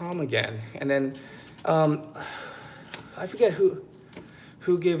they were calm again. And then, I forget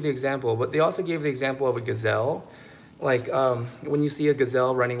who gave the example, but they also gave the example of a gazelle. Like when you see a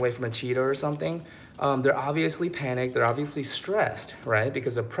gazelle running away from a cheetah or something, they're obviously panicked, they're obviously stressed, right?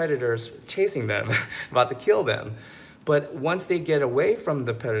 Because a predator's chasing them, about to kill them. But once they get away from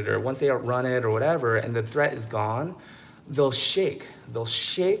the predator, once they outrun it or whatever, and the threat is gone, they'll shake,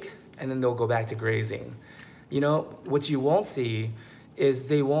 and then they'll go back to grazing. What you won't see is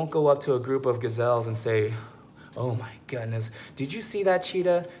they won't go up to a group of gazelles and say, oh my goodness, did you see that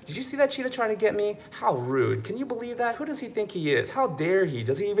cheetah? Did you see that cheetah trying to get me? How rude. Can you believe that? Who does he think he is? How dare he?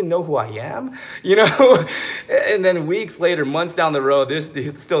 Does he even know who I am? And then weeks later, months down the road,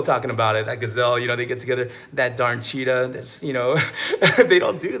 they're still talking about it. That gazelle, they get together, that darn cheetah, they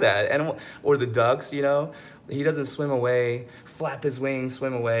don't do that. Or the ducks, he doesn't swim away, flap his wings,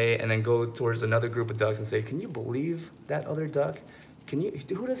 swim away, and then go towards another group of ducks and say, can you believe that other duck?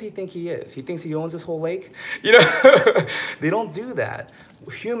 Who does he think he is? He thinks he owns this whole lake? They don't do that.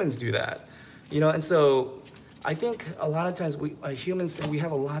 Humans do that. And so I think a lot of times humans, we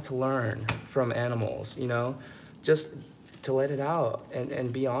have a lot to learn from animals, just to let it out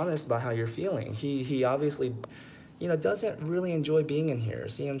and be honest about how you're feeling. He obviously, doesn't really enjoy being in here.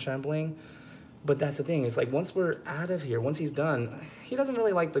 See him trembling? But that's the thing, it's like once we're out of here, once he's done, he doesn't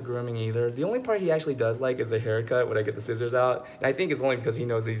really like the grooming either. The only part he actually does like is the haircut when I get the scissors out. And I think it's only because he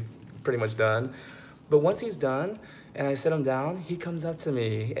knows he's pretty much done. But once he's done and I sit him down, he comes up to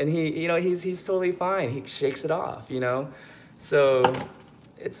me and he's totally fine. He shakes it off, you know? So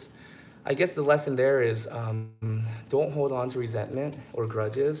I guess the lesson there is don't hold on to resentment or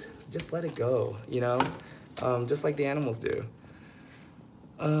grudges. Just let it go, you know? Just like the animals do.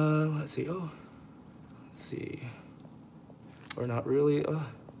 Let's see. Let's see. Or not really.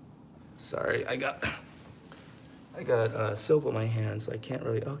 Sorry, I got soap on my hands, so I can't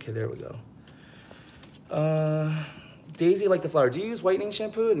really. Okay, there we go. Daisy like the flower. Do you use whitening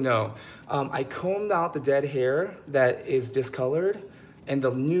shampoo? No. I combed out the dead hair that is discolored, and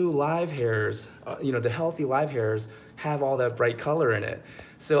the new live hairs, the healthy live hairs, have all that bright color in it.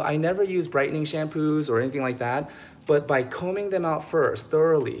 So I never use brightening shampoos or anything like that. But by combing them out first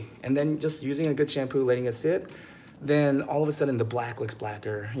thoroughly, and then just using a good shampoo, letting it sit, then all of a sudden the black looks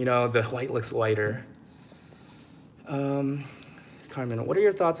blacker, the white looks whiter. Carmen, what are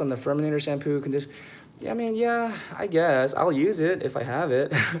your thoughts on the Furminator shampoo condition? Yeah, I guess. I'll use it if I have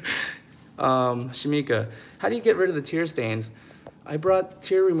it. Shamika, how do you get rid of the tear stains? I brought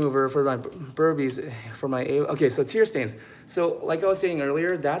tear remover for my Burbies, okay, so tear stains. So like I was saying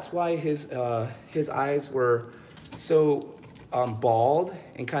earlier, that's why his eyes were so bald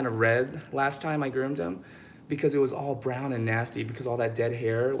and kind of red last time I groomed him, because it was all brown and nasty because all that dead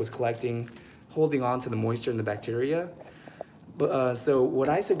hair was holding on to the moisture and the bacteria. But so what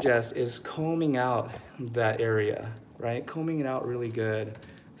I suggest is combing out that area, right? Combing it out really good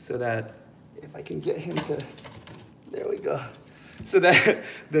so that if I can get him to, there we go. So that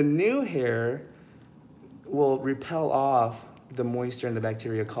the new hair will repel off the moisture and the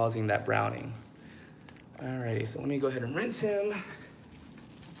bacteria causing that browning. Alrighty, so let me go ahead and rinse him.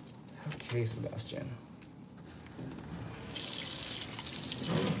 Okay, Sebastian.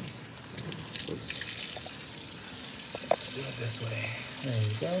 Oops. Let's do it this way. There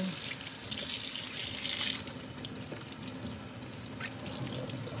you go.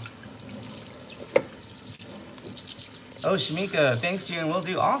 Oh, Shamika, thanks, June. Will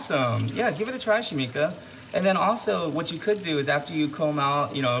do. Awesome. Yeah, give it a try, Shamika. And then also what you could do is after you comb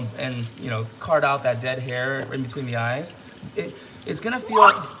out, and cart out that dead hair in between the eyes, it's gonna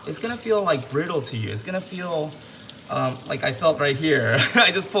feel like brittle to you. It's gonna feel like I felt right here.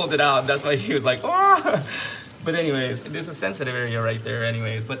 I just pulled it out. That's why he was like, oh. But anyways, there's a sensitive area right there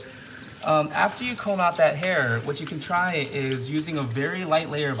anyways. But after you comb out that hair, what you can try is using a very light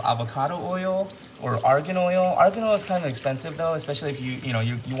layer of avocado oil or argan oil. Argan oil is kind of expensive though, especially if you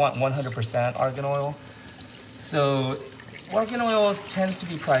want 100% argan oil. So argan oil tends to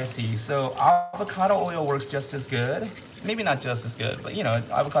be pricey. So avocado oil works just as good. Maybe not just as good, but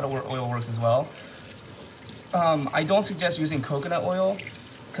avocado oil works as well. I don't suggest using coconut oil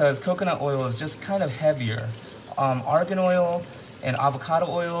because coconut oil is just kind of heavier. Argan oil and avocado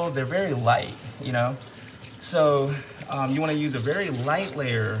oil, they're very light, So you want to use a very light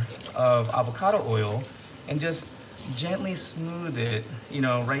layer of avocado oil and just gently smooth it,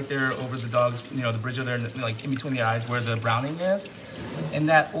 right there over the dog's, the bridge of their, like in between the eyes where the browning is. And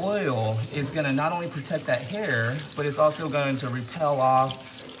that oil is gonna not only protect that hair, but it's also going to repel off,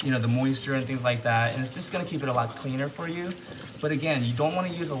 the moisture and things like that. And it's just gonna keep it a lot cleaner for you. But again, you don't wanna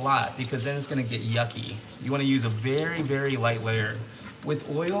use a lot because then it's gonna get yucky. You wanna use a very, very light layer.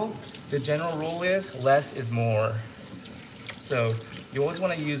 With oil, the general rule is less is more. So you always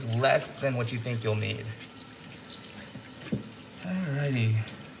wanna use less than what you think you'll need. Alrighty.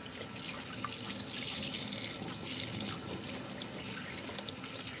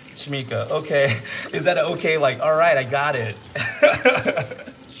 Shamika, okay. Is that an okay, like, all right, I got it.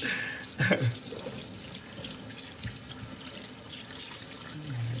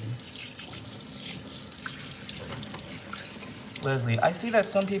 Leslie, I see that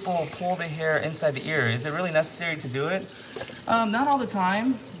some people pull the hair inside the ear. Is it really necessary to do it? Not all the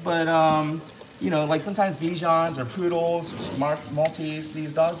time, but like sometimes Bijans or Poodles, Maltese,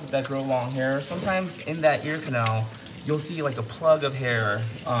 these dogs that grow long hair, sometimes in that ear canal, you'll see like a plug of hair.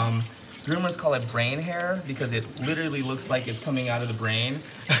 Groomers call it brain hair because it literally looks like it's coming out of the brain.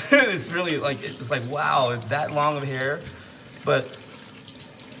 It's really like, it's like, wow, it's that long of hair. But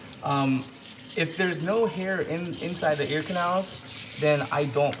if there's no hair inside the ear canals, then I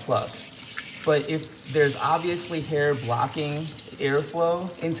don't pluck. But if there's obviously hair blocking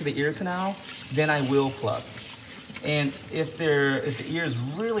airflow into the ear canal, then I will pluck. And if the ear is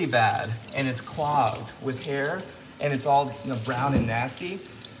really bad and it's clogged with hair and it's all brown and nasty,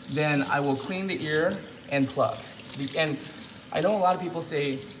 then I will clean the ear and pluck. And I know a lot of people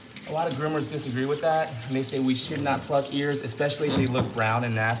say, A lot of groomers disagree with that, and they say we should not pluck ears, especially if they look brown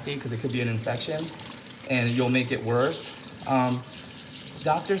and nasty, because it could be an infection, and you'll make it worse.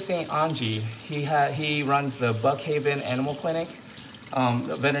 Dr. St. Angie, he runs the Buckhaven Animal Clinic,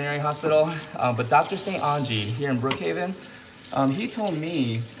 veterinary hospital, but Dr. St. Angie here in Brookhaven, he told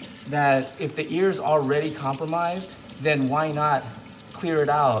me that if the ear is already compromised, then why not clear it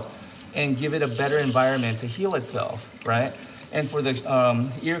out and give it a better environment to heal itself, right? And for the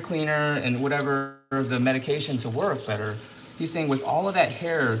ear cleaner and whatever the medication to work better, he's saying with all of that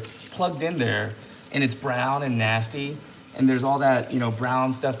hair plugged in there and it's brown and nasty and there's all that,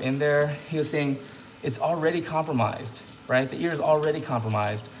 brown stuff in there, he was saying it's already compromised, right? The ear is already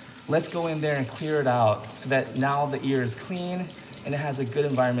compromised. Let's go in there and clear it out so that now the ear is clean and it has a good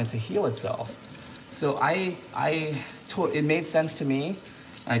environment to heal itself. So it made sense to me.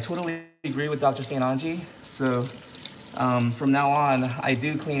 I totally agree with Dr. St. Angie. So from now on, I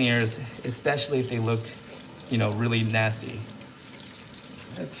do clean ears, especially if they look, really nasty.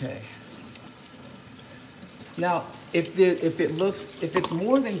 Okay. Now, if it's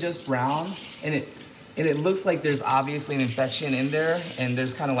more than just brown and it looks like there's obviously an infection in there and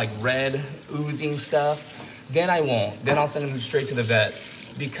there's kind of like red oozing stuff, then I won't. Then I'll send them straight to the vet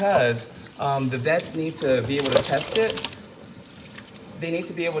because the vets need to be able to test it. They need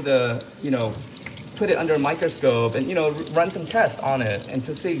to be able to, put it under a microscope and, run some tests on it and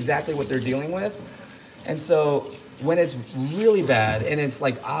to see exactly what they're dealing with. And so when it's really bad and it's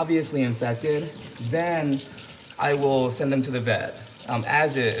like obviously infected, then I will send them to the vet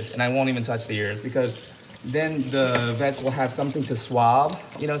as is, and I won't even touch the ears because then the vets will have something to swab,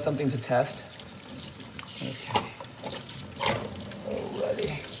 something to test. Okay.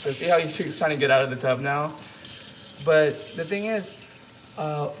 Alrighty. So see how he's trying to get out of the tub now? But the thing is,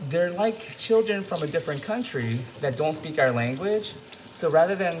 they're like children from a different country that don't speak our language. So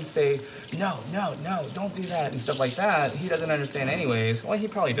rather than say, no, don't do that and stuff like that, he doesn't understand anyways. Well, he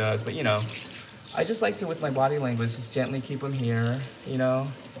probably does, but I just like to, with my body language, just gently keep him here, There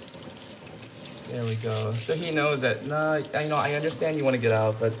we go. So he knows that, no, I understand you want to get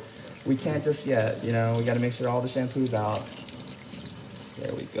out, but we can't just yet, we got to make sure all the shampoo's out.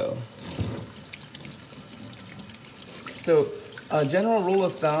 There we go. So a general rule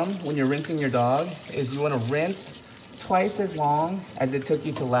of thumb when you're rinsing your dog is you want to rinse twice as long as it took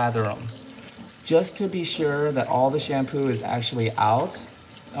you to lather them, just to be sure that all the shampoo is actually out,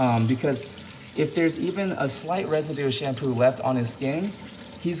 because if there's even a slight residue of shampoo left on his skin,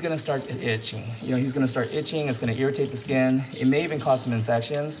 he's gonna start itching. He's gonna start itching, it's gonna irritate the skin. It may even cause some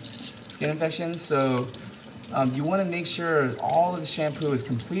skin infections. So you wanna make sure all of the shampoo is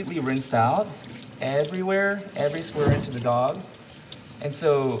completely rinsed out, everywhere, every square inch of the dog. And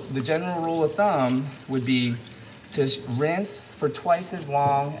so the general rule of thumb would be to rinse for twice as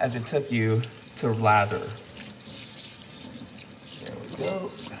long as it took you to lather. There we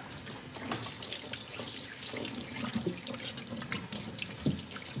go.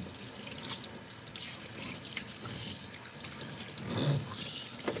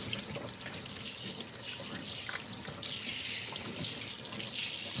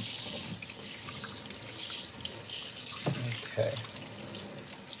 Okay.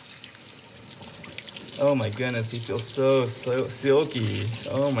 Oh my goodness, he feels so silky.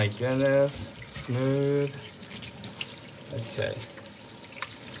 Oh my goodness, smooth. Okay.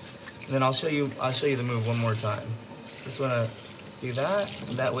 And then I'll show you the move one more time. Just wanna do that,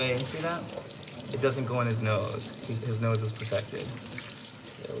 and that way, see that? It doesn't go in his nose. His nose is protected.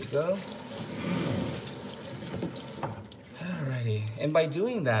 There we go. Alrighty, and by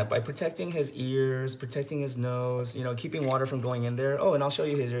doing that, by protecting his ears, protecting his nose, keeping water from going in there. Oh, and I'll show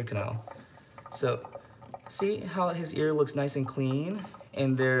you his ear canal. So, see how his ear looks nice and clean,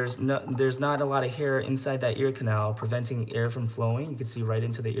 and there's not a lot of hair inside that ear canal preventing air from flowing. You can see right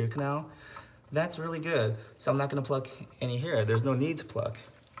into the ear canal. That's really good. So I'm not gonna pluck any hair. There's no need to pluck.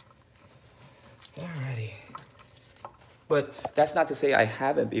 Alrighty. But that's not to say I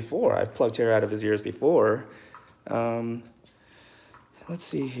haven't before. I've plucked hair out of his ears before. Let's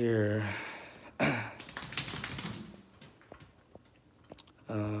see here.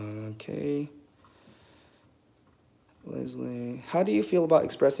 Okay. Leslie, how do you feel about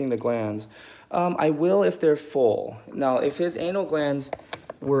expressing the glands? I will if they're full. Now, if his anal glands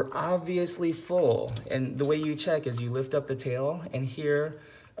were obviously full, and the way you check is you lift up the tail, and here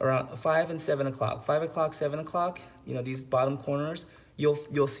around 5 and 7 o'clock, 5 o'clock, 7 o'clock, these bottom corners,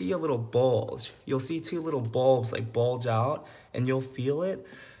 you'll see a little bulge. You'll see 2 little bulbs like bulge out, and you'll feel it.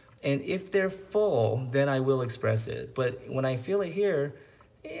 And if they're full, then I will express it. But when I feel it here,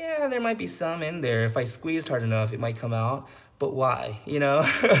 yeah, there might be some in there. If I squeezed hard enough, it might come out. but why? You know,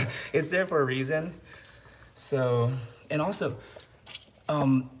 it's there for a reason. So, and also,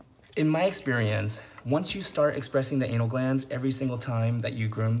 in my experience, once you start expressing the anal glands every single time that you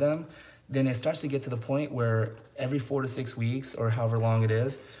groom them, then it starts to get to the point where every 4 to 6 weeks or however long it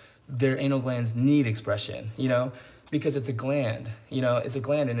is, their anal glands need expression, you know, because it's a gland, you know, it's a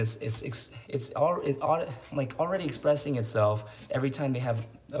gland and it's already expressing itself every time they have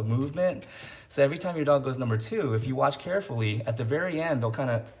a movement. So every time your dog goes number 2, if you watch carefully, at the very end, they'll kind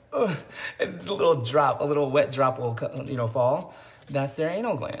of, a little wet drop will, you know, fall. That's their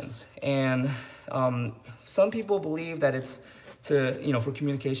anal glands. And some people believe that it's to, you know, for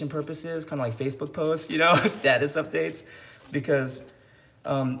communication purposes, kind of like Facebook posts, you know, status updates, because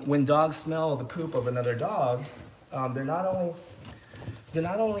when dogs smell the poop of another dog, they're not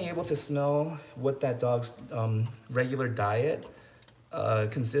only able to smell what that dog's regular diet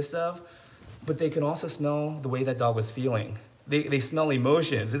consists of, but they can also smell the way that dog was feeling. They smell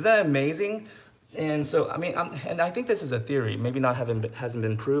emotions. Isn't that amazing? And so, I mean, and I think this is a theory, maybe hasn't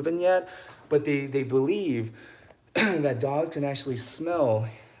been proven yet, but they believe that dogs can actually smell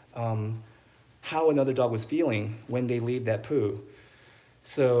how another dog was feeling when they leave that poo.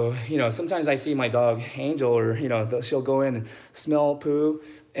 So, you know, sometimes I see my dog Angel, or, you know, she'll go in and smell poo,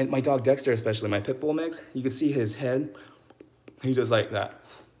 and my dog Dexter, especially my pit bull mix, you can see his head, he just like that.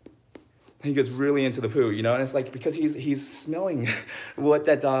 He gets really into the poo, you know, and it's like because he's smelling what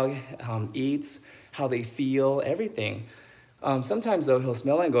that dog eats, how they feel, everything. Sometimes though he'll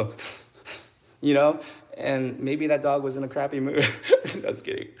smell it and go, you know, and maybe that dog was in a crappy mood. Just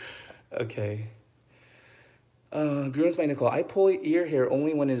kidding. Okay. Grooms by Nicole. I pull ear hair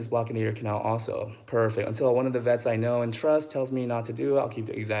only when it is blocking the ear canal also. Perfect. Until one of the vets I know and trust tells me not to do it, I'll keep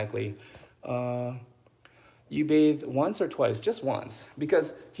it. Exactly. You bathe once or twice? Just once.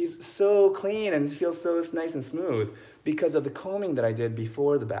 Because he's so clean and feels so nice and smooth because of the combing that I did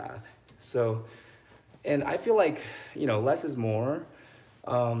before the bath. So, and I feel like, you know, less is more.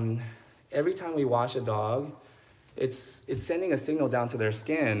 Every time we wash a dog, it's sending a signal down to their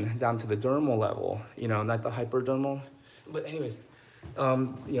skin, down to the dermal level, you know, not the hyperdermal. But anyways,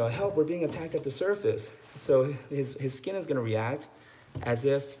 you know, help, we're being attacked at the surface. So his skin is gonna react as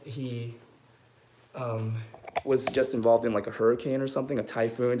if he was just involved in like a hurricane or something, a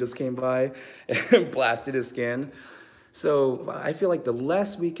typhoon just came by and blasted his skin. So I feel like the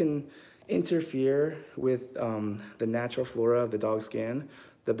less we can interfere with the natural flora of the dog's skin,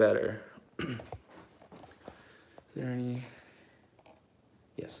 the better. Is there any?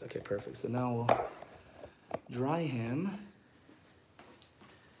 Yes, okay, perfect. So now we'll dry him.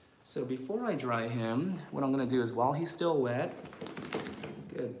 So before I dry him, what I'm gonna do is while he's still wet,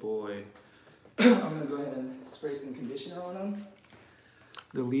 good boy, I'm gonna go ahead and spray some conditioner on him.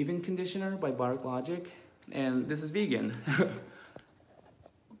 The leave-in conditioner by Bark Logic, and this is vegan.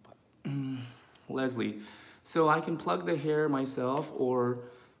 Leslie, so I can plug the hair myself, or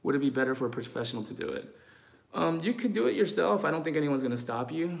would it be better for a professional to do it? You could do it yourself. I don't think anyone's gonna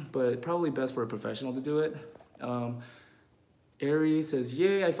stop you, but probably best for a professional to do it. Ari says,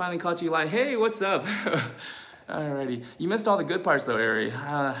 yay, I finally caught you live. Hey, what's up? Alrighty. You missed all the good parts though, Ari.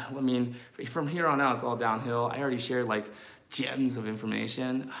 I mean, from here on out, it's all downhill. I already shared like gems of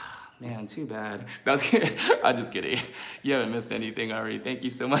information. Man, too bad. That's kidding. I'm just kidding. You haven't missed anything, Ari. Thank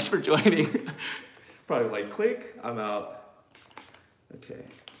you so much for joining. Probably like, click, I'm out. Okay.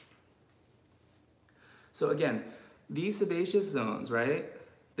 So again, these sebaceous zones, right?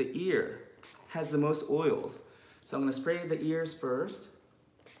 The ear has the most oils. So I'm gonna spray the ears first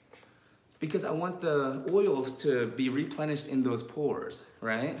because I want the oils to be replenished in those pores,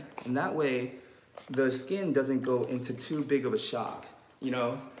 right? And that way, the skin doesn't go into too big of a shock, you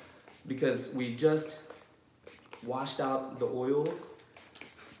know? Because we just washed out the oils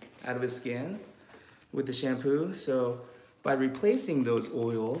out of his skin with the shampoo. So by replacing those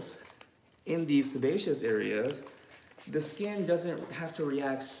oils in these sebaceous areas, the skin doesn't have to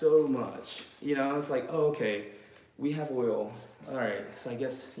react so much. You know, it's like, oh, okay, we have oil. All right, so I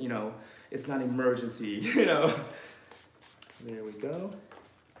guess, you know, it's not emergency, you know. There we go.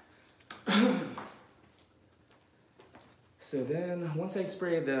 So then, once I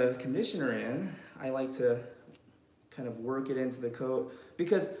spray the conditioner in, I like to kind of work it into the coat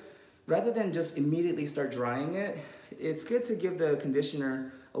because rather than just immediately start drying it, it's good to give the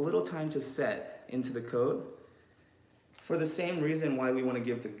conditioner a little time to set into the coat for the same reason why we want to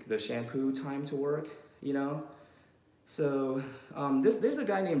give the shampoo time to work, you know? So there's a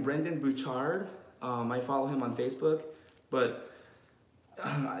guy named Brendan Bouchard. I follow him on Facebook, but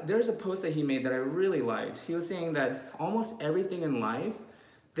there's a post that he made that I really liked. He was saying that almost everything in life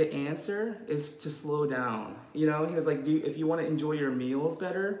the answer is to slow down. You know, he was like, if you want to enjoy your meals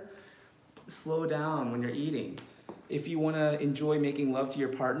better, slow down when you're eating. If you want to enjoy making love to your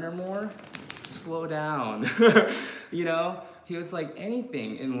partner more, slow down. You know, he was like,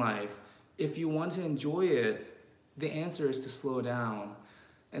 anything in life, if you want to enjoy it, the answer is to slow down.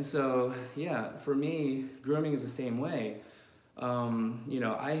 And so, yeah, for me, grooming is the same way. You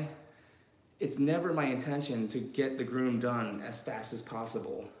know, it's never my intention to get the groom done as fast as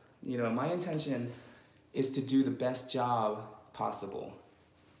possible. You know, my intention is to do the best job possible.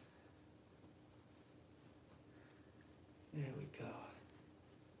 There we go.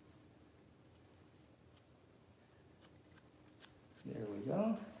 There we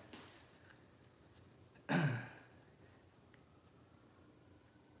go. Alrighty.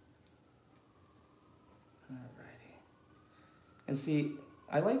 And see,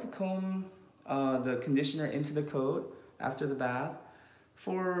 I like to comb the conditioner into the coat after the bath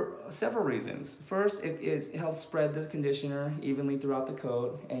for several reasons. First, it helps spread the conditioner evenly throughout the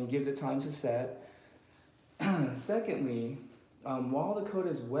coat and gives it time to set. Secondly, while the coat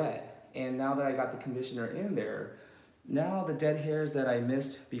is wet, and now that I got the conditioner in there, now the dead hairs that I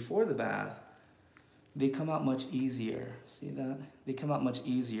missed before the bath, they come out much easier. See that? They come out much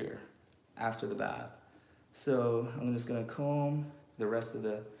easier after the bath. So I'm just gonna comb the rest of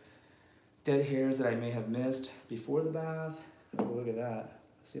the dead hairs that I may have missed before the bath. Oh, look at that.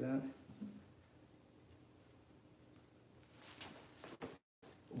 See that?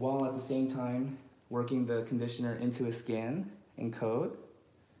 While at the same time working the conditioner into his skin and coat.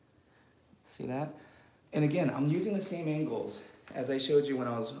 See that? And again, I'm using the same angles as I showed you when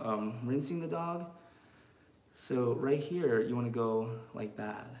I was rinsing the dog. So right here, you want to go like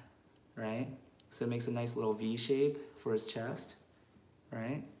that, right? So it makes a nice little V shape for his chest,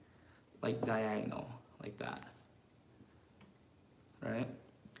 right? Like diagonal, like that, right?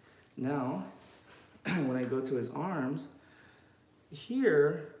 Now, when I go to his arms,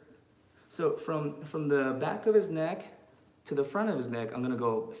 here, so from the back of his neck to the front of his neck, I'm gonna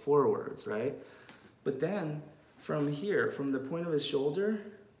go forwards, right? But then from here, from the point of his shoulder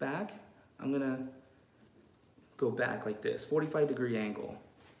back, I'm gonna go back like this, 45-degree angle.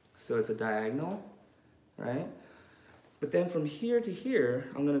 So it's a diagonal, right? But then from here to here,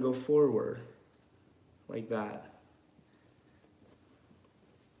 I'm gonna go forward, like that.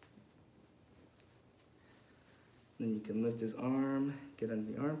 Then you can lift his arm, get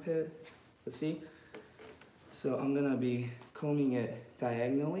under the armpit. But see? So I'm gonna be combing it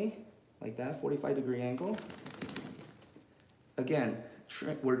diagonally, like that, 45-degree angle. Again,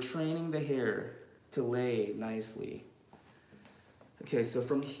 we're training the hair to lay nicely. Okay, so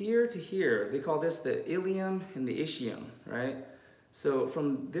from here to here, they call this the ilium and the ischium, right? So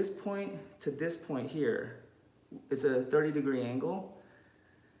from this point to this point here, it's a 30-degree angle.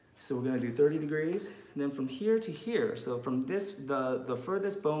 So we're gonna do 30 degrees. And then from here to here, so from this, the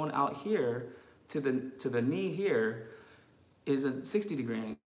furthest bone out here to the knee here is a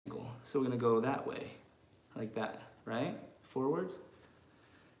 60-degree angle. So we're gonna go that way, like that, right? Forwards.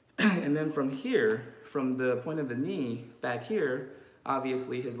 And then from here, from the point of the knee back here,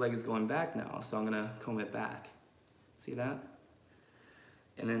 obviously his leg is going back now, so I'm gonna comb it back. See that?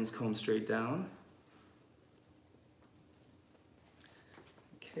 And then it's comb straight down.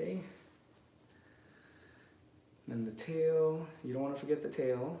 Okay. And then the tail, you don't want to forget the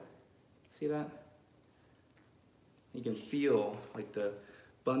tail. See that? You can feel like the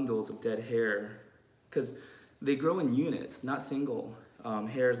bundles of dead hair, because they grow in units, not single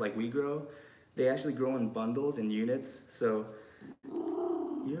hairs like we grow. They actually grow in bundles and units. So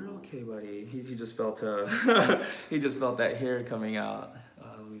you're okay, buddy. He just felt he just felt that hair coming out.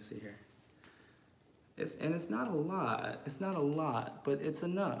 Let me see here. It's not a lot. It's not a lot, but it's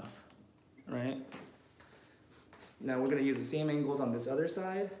enough, right? Now we're gonna use the same angles on this other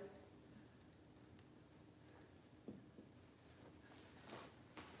side.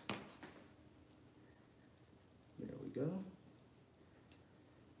 There we go.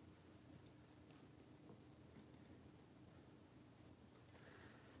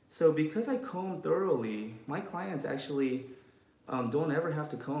 So because I comb thoroughly, my clients actually don't ever have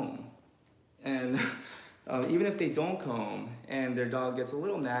to comb. And even if they don't comb and their dog gets a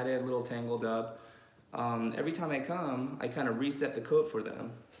little matted, a little tangled up, every time I come, I kind of reset the coat for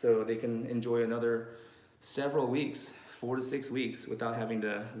them so they can enjoy another several weeks, 4 to 6 weeks, without having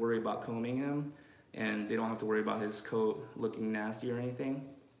to worry about combing him, and they don't have to worry about his coat looking nasty or anything.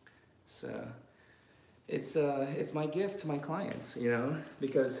 So it's my gift to my clients, you know,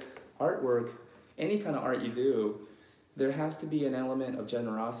 because artwork, any kind of art you do, there has to be an element of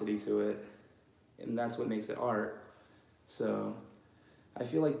generosity to it, and that's what makes it art. So I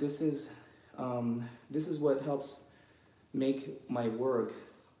feel like this is what helps make my work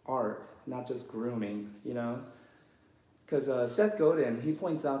art, not just grooming, you know? Because Seth Godin, he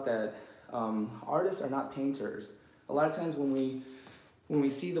points out that artists are not painters. A lot of times when we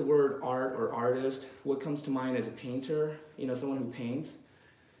see the word art or artist, what comes to mind is a painter, you know, someone who paints.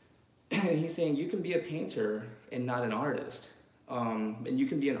 And he's saying you can be a painter and not an artist. And you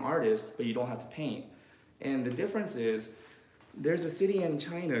can be an artist, but you don't have to paint. And the difference is, there's a city in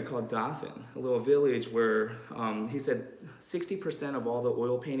China called Dafan, a little village where he said 60% of all the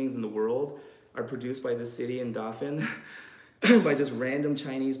oil paintings in the world are produced by this city in Dafan by just random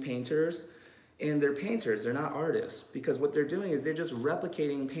Chinese painters. And they're painters, they're not artists, because what they're doing is they're just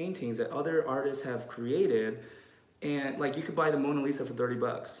replicating paintings that other artists have created. And like, you could buy the Mona Lisa for 30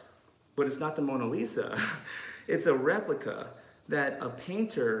 bucks, but it's not the Mona Lisa. It's a replica that a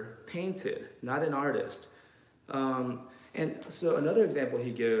painter painted, not an artist. And so another example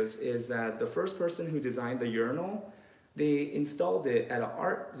he gives is that the first person who designed the urinal, they installed it at an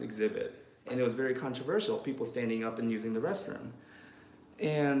art exhibit, and it was very controversial, people standing up and using the restroom.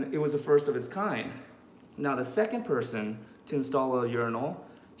 And it was the first of its kind. Now the second person to install a urinal,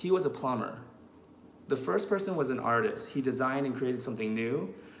 he was a plumber. The first person was an artist. He designed and created something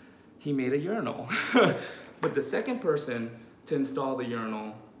new. He made a urinal. But the second person to install the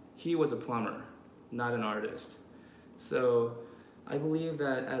urinal, he was a plumber, not an artist. So I believe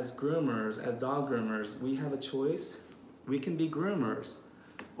that as groomers, as dog groomers, we have a choice. We can be groomers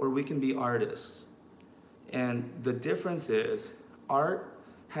or we can be artists. And the difference is, art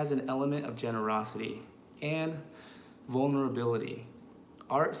has an element of generosity and vulnerability.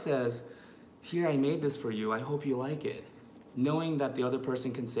 Art says, here, I made this for you, I hope you like it. Knowing that the other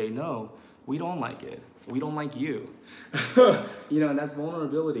person can say, no, we don't like it. We don't like you. You know, and that's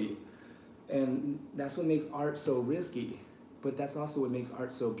vulnerability. And that's what makes art so risky, but that's also what makes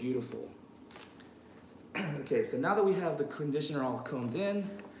art so beautiful. Okay, so now that we have the conditioner all combed in,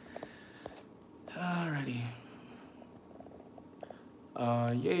 alrighty.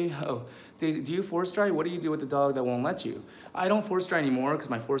 Yay. Oh, do you force dry? What do you do with the dog that won't let you? I don't force dry anymore because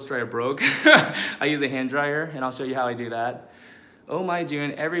my force dryer broke. I use a hand dryer, and I'll show you how I do that. Oh my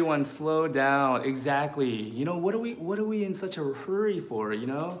June, everyone slow down. Exactly. You know, what are we in such a hurry for, you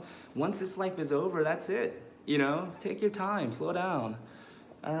know? Once this life is over, that's it. You know, take your time, slow down.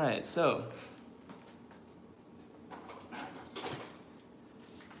 All right, so.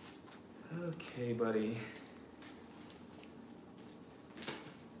 Okay, buddy.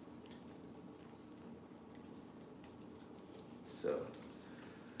 So,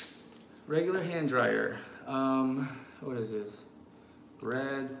 regular hand dryer. What is this?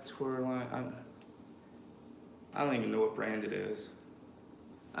 Red Twirline. I don't even know what brand it is.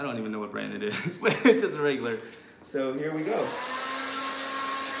 I don't even know what brand it is, but it's just a regular. So here we go.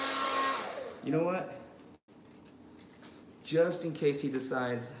 You know what? Just in case he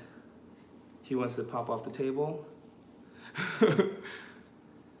decides he wants to pop off the table, I'm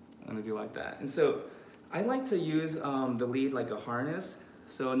gonna do like that. And so I like to use the lead like a harness.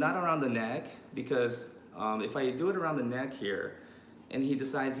 So not around the neck, because if I do it around the neck here, and he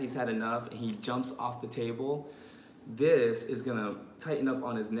decides he's had enough and he jumps off the table, this is gonna tighten up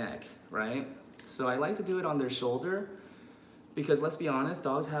on his neck, right? So I like to do it on their shoulder, because let's be honest,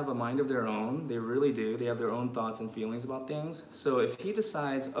 dogs have a mind of their own. They really do. They have their own thoughts and feelings about things. So if he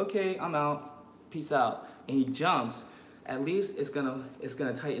decides, okay, I'm out, peace out, and he jumps, at least it's gonna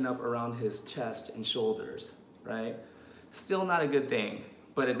tighten up around his chest and shoulders, right? Still not a good thing,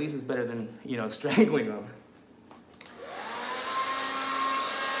 but at least it's better than, you know, strangling him.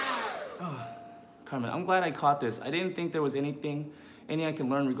 Oh, Carmen, I'm glad I caught this. I didn't think there was any I can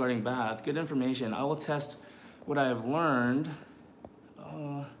learn regarding bath. Good information. I will test what I have learned.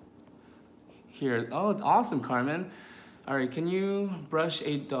 Here. Oh, awesome, Carmen. All right, can you brush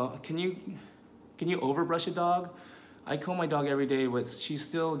a dog? Can you overbrush a dog? I comb my dog every day, but she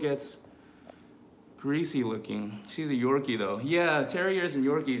still gets greasy looking. She's a Yorkie though. Yeah, Terriers and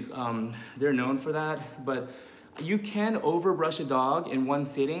Yorkies, they're known for that, but you can overbrush a dog in one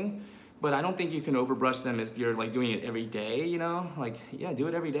sitting, but I don't think you can overbrush them if you're like doing it every day, you know? Like, yeah, do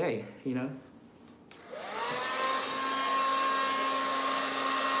it every day, you know?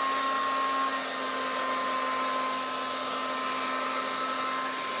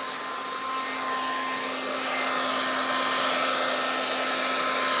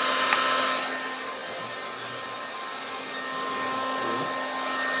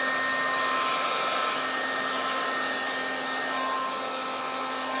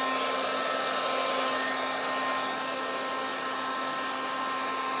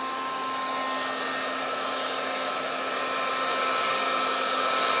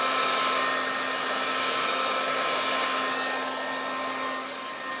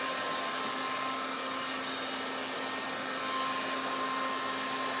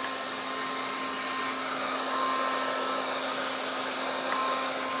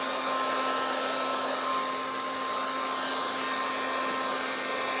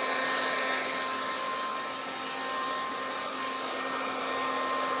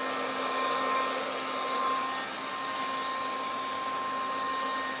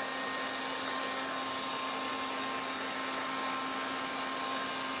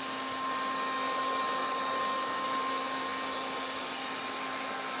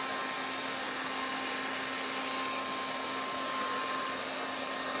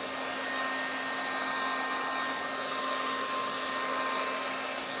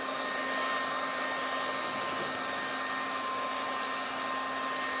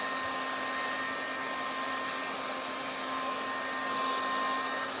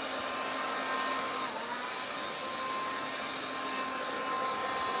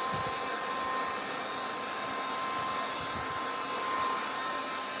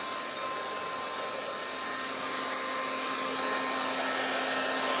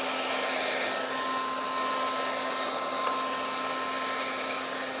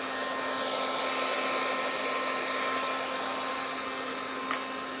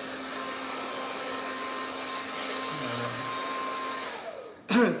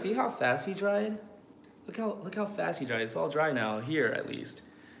 See how fast he dried? Look how fast he dried. It's all dry now, here at least.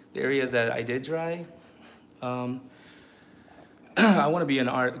 The areas that I did dry. I want to be an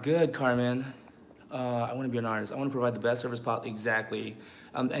art. Good, Carmen. I want to be an artist. I want to provide the best service possible. Exactly.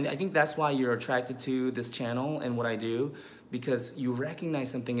 And I think that's why you're attracted to this channel and what I do, because you recognize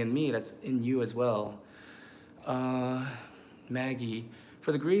something in me that's in you as well. Maggie.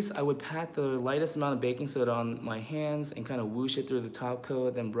 For the grease, I would pat the lightest amount of baking soda on my hands and kind of whoosh it through the top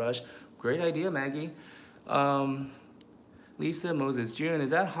coat, then brush. Great idea, Maggie. Lisa Moses, June, is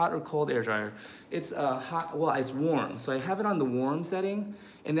that hot or cold air dryer? It's hot, well, it's warm. So I have it on the warm setting,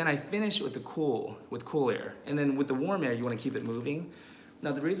 and then I finish with the cool air. And then with the warm air, you want to keep it moving.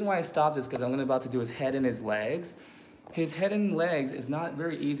 Now, the reason why I stopped is because I'm about to do his head and his legs. His head and legs is not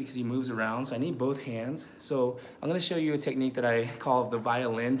very easy because he moves around, so I need both hands. So I'm gonna show you a technique that I call the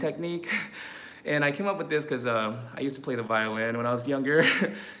violin technique. And I came up with this because I used to play the violin when I was younger.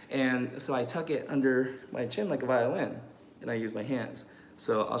 And so I tuck it under my chin like a violin, and I use my hands.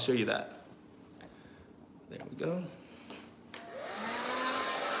 So I'll show you that. There we go.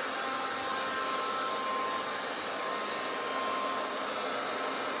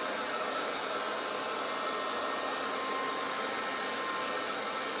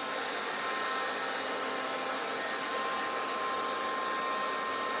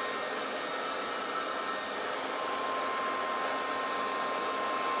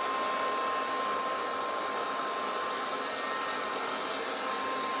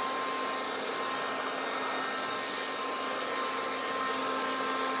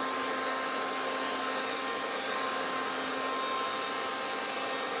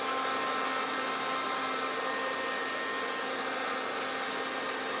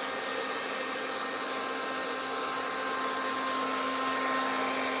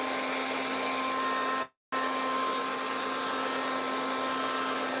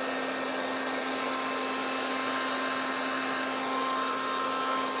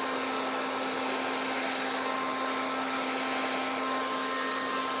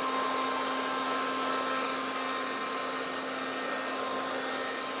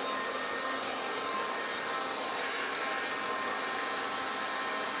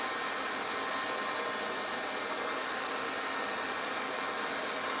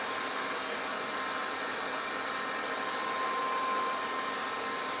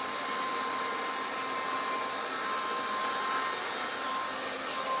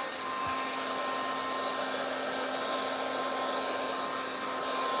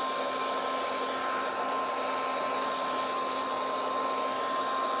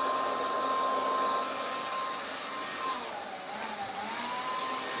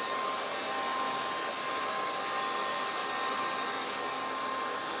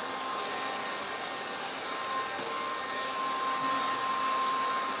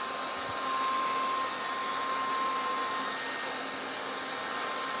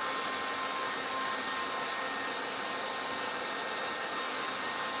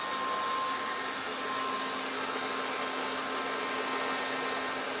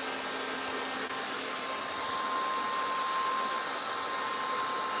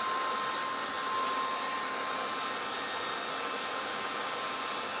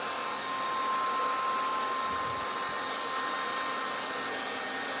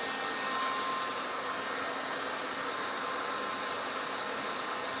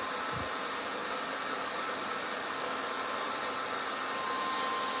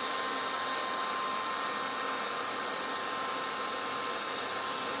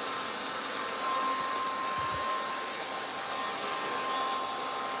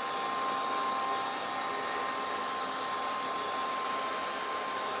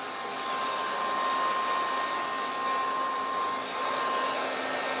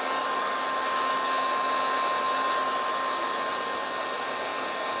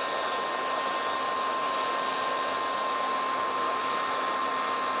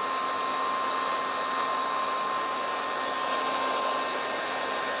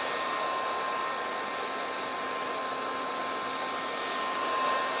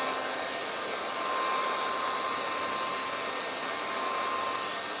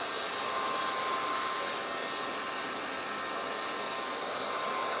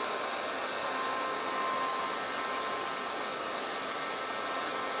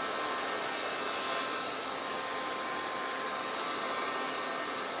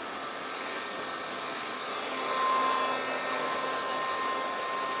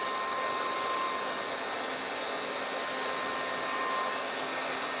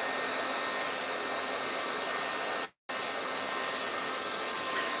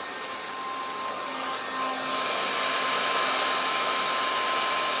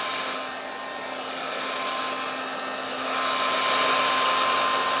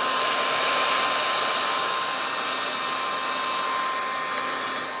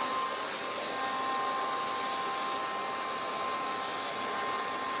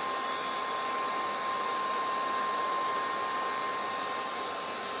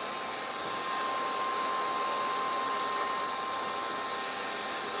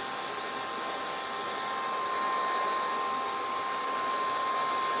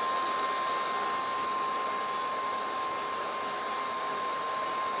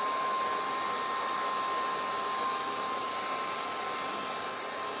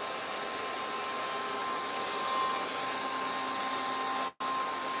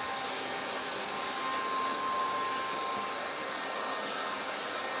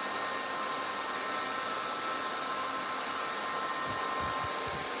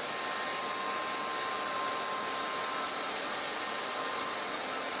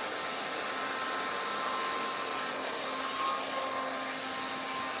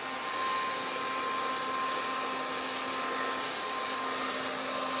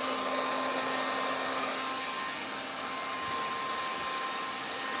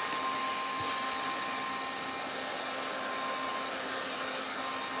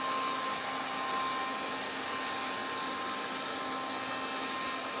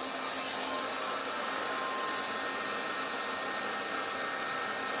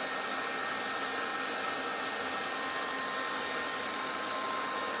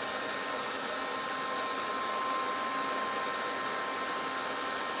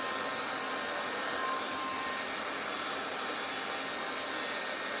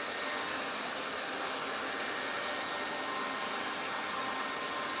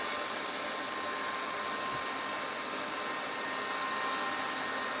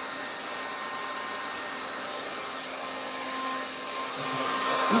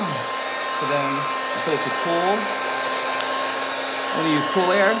 So then I put it to cool. I'm gonna use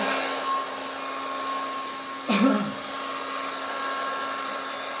cool air.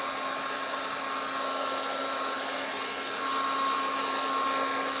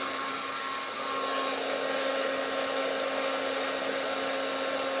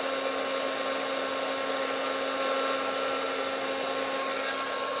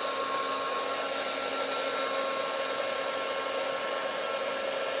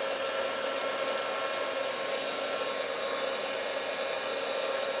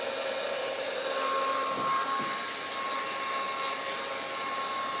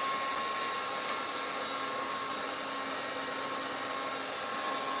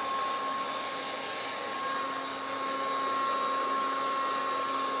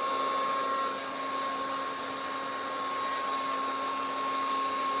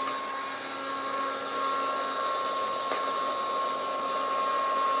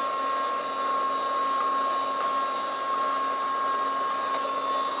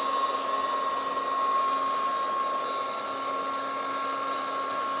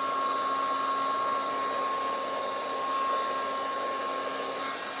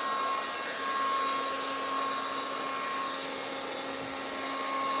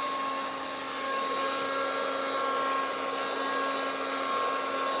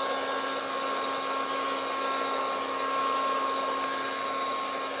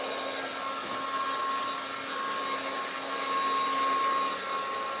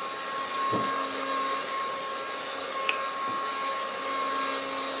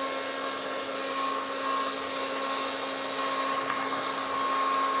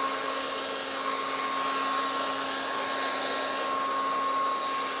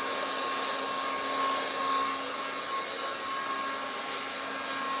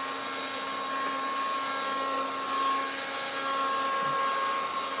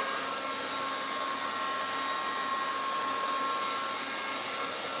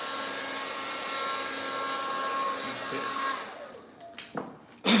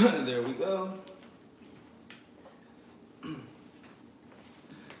 There we go.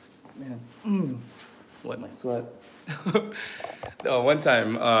 Man, what my sweat. One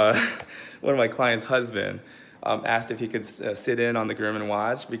time, one of my clients' husband asked if he could sit in on the groom and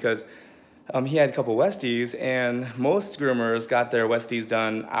watch because he had a couple Westies, and most groomers got their Westies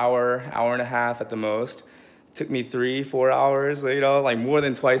done hour and a half at the most. Took me 3-4 hours, you know, like more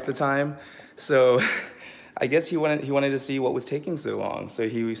than twice the time. So I guess he wanted to see what was taking so long. So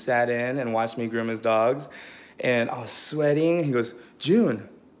he sat in and watched me groom his dogs, and I was sweating. He goes, "June,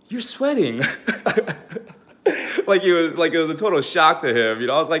 you're sweating." Like it was a total shock to him. You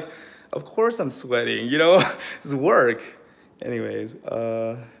know, I was like, of course I'm sweating, you know, it's work. Anyways,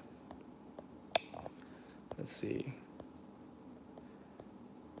 let's see.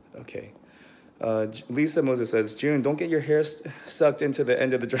 Okay. Lisa Moses says, "June, don't get your hair sucked into the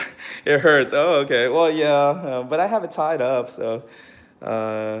end of the dryer. It hurts." Oh, okay. Well, yeah, but I have it tied up, so.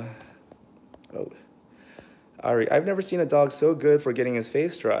 Oh. Ari, I've never seen a dog so good for getting his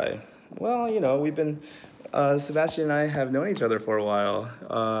face dry. Well, you know, we've been, Sebastian and I have known each other for a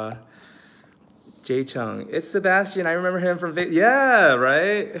while. Jay Chung, it's Sebastian. I remember him from, yeah,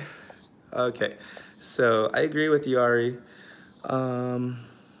 right? Okay, so I agree with you, Ari.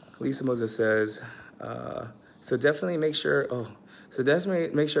 Lisa Moses says, so definitely make sure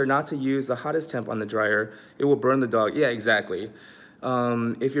not to use the hottest temp on the dryer. It will burn the dog. Yeah, exactly.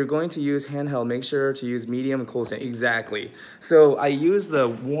 If you're going to use handheld, make sure to use medium and cool setting. Exactly. So I use the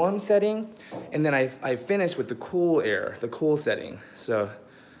warm setting, and then I finish with the cool air, the cool setting. So,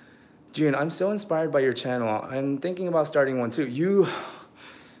 June, I'm so inspired by your channel. I'm thinking about starting one too.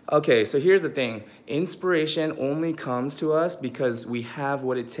 Okay, so here's the thing. Inspiration only comes to us because we have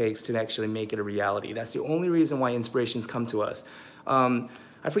what it takes to actually make it a reality. That's the only reason why inspirations come to us.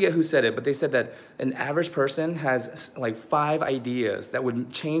 I forget who said it, but they said that an average person has like 5 ideas that would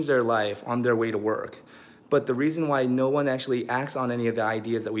change their life on their way to work. But the reason why no one actually acts on any of the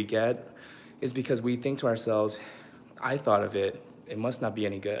ideas that we get is because we think to ourselves, I thought of it, it must not be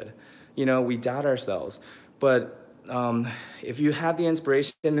any good. You know, we doubt ourselves. But if you have the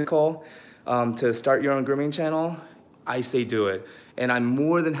inspiration, Nicole, to start your own grooming channel, I say do it. And I'm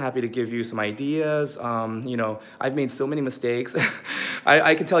more than happy to give you some ideas. You know, I've made so many mistakes.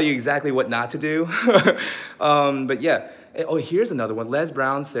 I can tell you exactly what not to do. But yeah, oh, here's another one. Les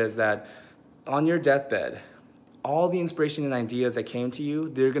Brown says that on your deathbed, all the inspiration and ideas that came to you,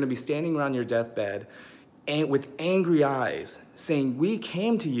 they're gonna be standing around your deathbed and with angry eyes saying, we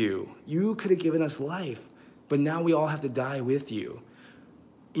came to you. You could have given us life, but now we all have to die with you.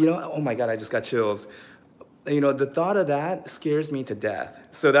 You know, oh my God, I just got chills. you know, the thought of that scares me to death.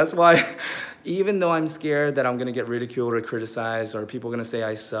 So that's why, even though I'm scared that I'm gonna get ridiculed or criticized or people are gonna say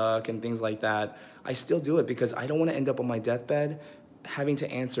I suck and things like that, I still do it because I don't wanna end up on my deathbed having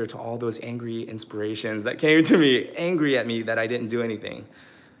to answer to all those angry inspirations that came to me, angry at me that I didn't do anything.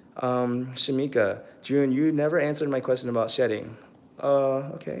 Shamika, June, you never answered my question about shedding.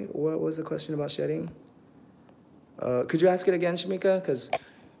 Okay, what was the question about shedding? Could you ask it again, Shamika? Because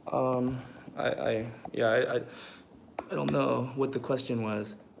I don't know what the question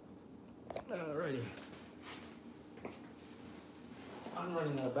was. Alrighty. I'm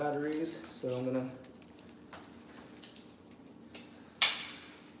running out of batteries, so I'm gonna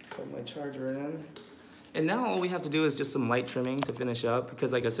put my charger in. And now all we have to do is just some light trimming to finish up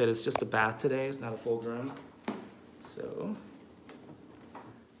because like I said, it's just a bath today, it's not a full groom. So,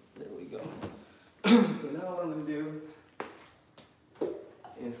 there we go. So now what I'm gonna do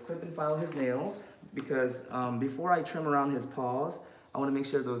is clip and file his nails because before I trim around his paws, I wanna make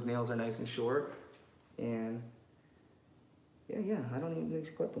sure those nails are nice and short. And yeah, I don't even need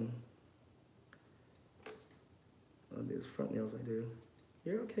to clip them. Oh, these front nails I do.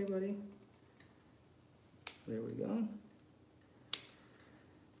 You're okay, buddy. There we go.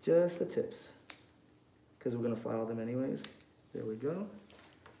 Just the tips, because we're gonna file them anyways. There we go.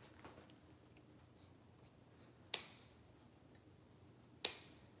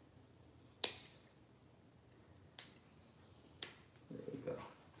 There we go.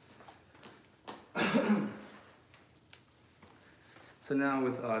 So now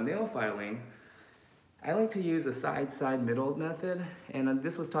with nail filing, I like to use a side-middle method, and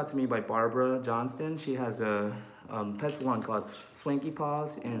this was taught to me by Barbara Johnston. She has a pet salon called Swanky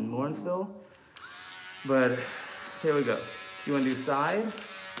Paws in Lawrenceville. But here we go. So you want to do side,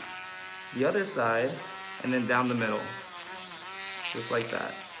 the other side, and then down the middle, just like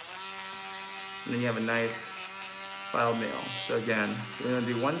that. And then you have a nice filed nail. So again, we're going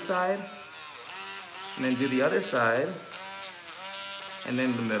to do one side, and then do the other side, and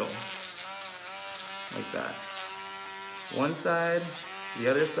then the middle. Like that. One side, the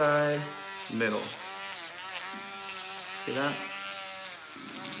other side, middle. See that?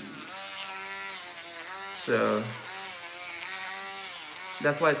 So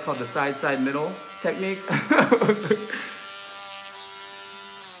that's why it's called the side-middle technique.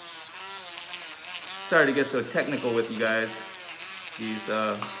 Sorry to get so technical with you guys. These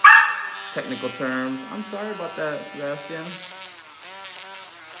technical terms. I'm sorry about that, Sebastian.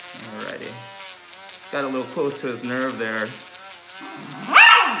 Alrighty. Got a little close to his nerve there.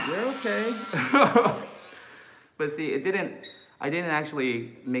 You're okay. But see, I didn't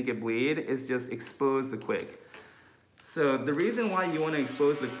actually make it bleed, it's just expose the quick. So the reason why you want to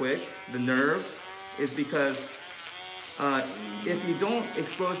expose the quick, the nerve, is because if you don't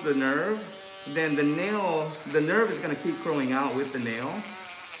expose the nerve, then the nerve is going to keep growing out with the nail.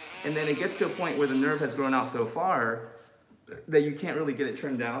 And then it gets to a point where the nerve has grown out so far that you can't really get it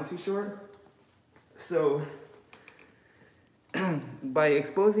trimmed down too short. So by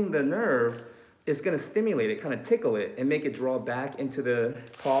exposing the nerve, it's going to stimulate it, kind of tickle it, and make it draw back into the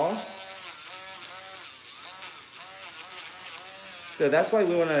paw. So that's why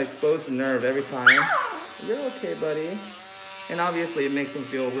we want to expose the nerve every time. You're okay, buddy. And obviously it makes him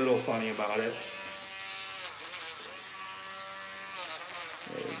feel a little funny about it.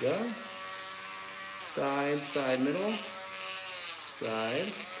 There we go. Side, side, middle.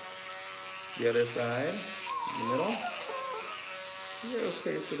 Side. The other side, in the middle. You're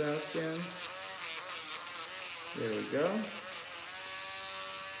okay, Sebastian. There we go.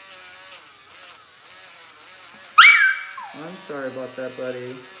 I'm sorry about that,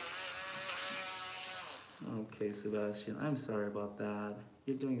 buddy. Okay, Sebastian, I'm sorry about that.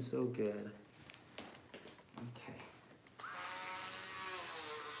 You're doing so good. Okay.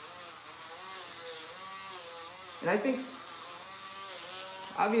 And I think,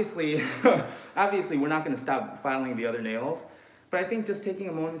 obviously, we're not going to stop filing the other nails, but I think just taking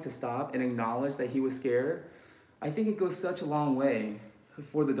a moment to stop and acknowledge that he was scared, I think it goes such a long way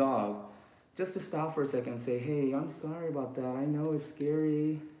for the dog. Just to stop for a second and say, hey, I'm sorry about that. I know it's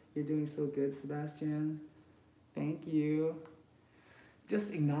scary. You're doing so good, Sebastian. Thank you.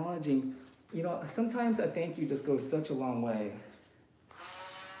 Just acknowledging, you know, sometimes a thank you just goes such a long way.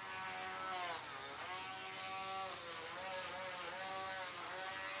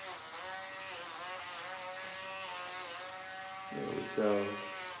 There we go.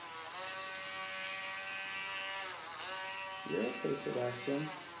 You're okay, Sebastian.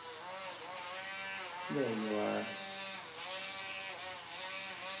 There you are.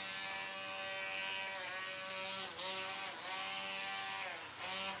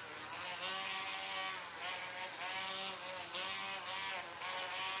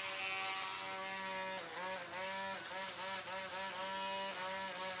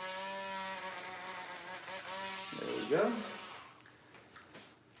 go.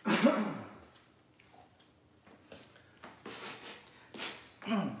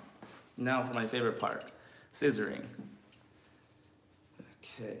 Now for my favorite part, scissoring.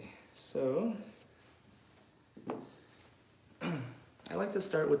 Okay, so I like to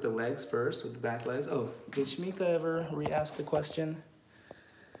start with the legs first, with the back legs. Oh, did Shamika ever re-ask the question?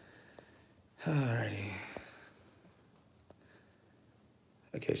 Alrighty.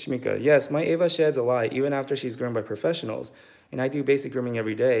 Okay, Shamika, yes, my Ava sheds a lot even after she's groomed by professionals. And I do basic grooming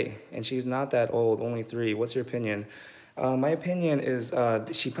every day. And she's not that old, only 3. What's your opinion? My opinion is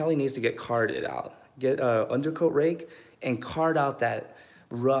she probably needs to get carded out. Get an undercoat rake and card out that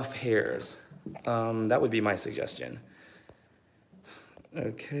rough hairs. That would be my suggestion.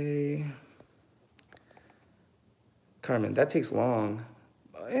 Okay. Carmen, that takes long.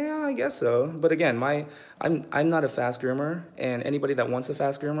 Yeah, I guess so. But again, I'm not a fast groomer, and anybody that wants a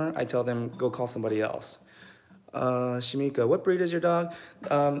fast groomer, I tell them go call somebody else. Shamika, what breed is your dog?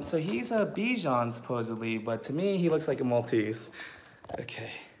 So he's a Bichon supposedly, but to me he looks like a Maltese.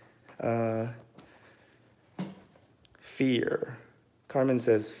 Okay. Fear. Carmen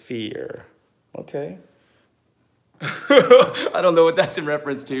says fear. Okay. I don't know what that's in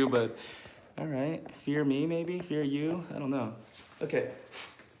reference to, but all right. Fear me, maybe? Fear you? I don't know. Okay.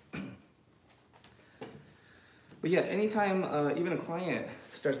 But yeah, anytime even a client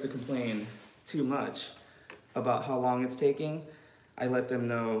starts to complain too much about how long it's taking, I let them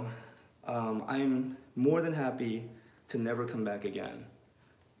know I'm more than happy to never come back again,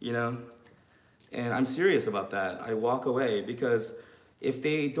 you know? And I'm serious about that. I walk away because if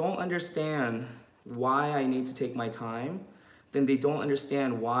they don't understand why I need to take my time, then they don't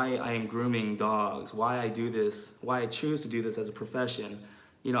understand why I am grooming dogs, why I do this, why I choose to do this as a profession.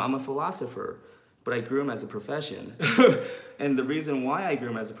 You know, I'm a philosopher, but I groom as a profession. And the reason why I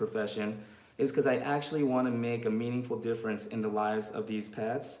groom as a profession is because I actually want to make a meaningful difference in the lives of these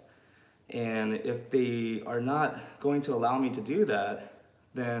pets. And if they are not going to allow me to do that,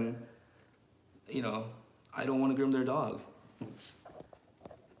 then, you know, I don't want to groom their dog.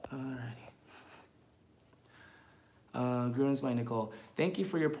 Alrighty. Grooms by Nicole. Thank you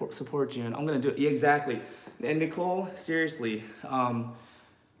for your support, June. I'm gonna do it. Yeah, exactly. And Nicole, seriously, you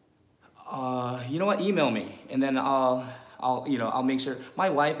know what? Email me, and then I'll make sure. My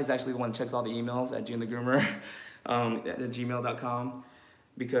wife is actually the one that checks all the emails at JuneTheGroomer at gmail.com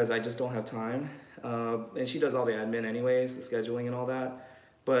because I just don't have time, and she does all the admin anyways, the scheduling and all that.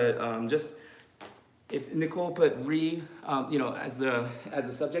 But just if Nicole put as the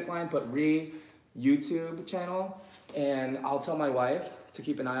subject line, put YouTube channel, and I'll tell my wife to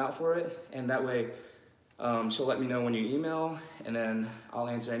keep an eye out for it, and that way she'll let me know when you email, and then I'll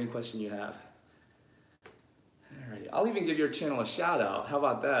answer any question you have. Alrighty. I'll even give your channel a shout out. How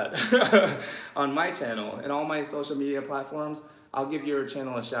about that? On my channel and all my social media platforms, I'll give your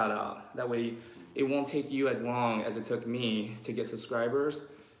channel a shout out. That way it won't take you as long as it took me to get subscribers.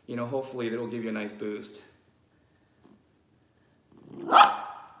 You know, hopefully it'll give you a nice boost.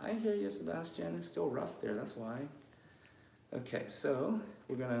 I hear you, Sebastian. It's still rough there, that's why. Okay, so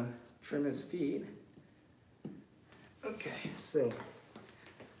we're gonna trim his feet. Okay, so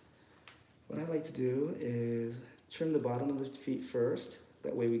what I like to do is trim the bottom of the feet first.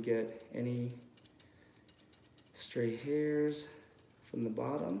 That way we get any stray hairs from the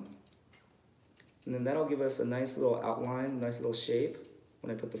bottom. And then that'll give us a nice little outline, nice little shape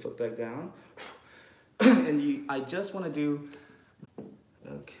when I put the foot back down. And I just wanna do,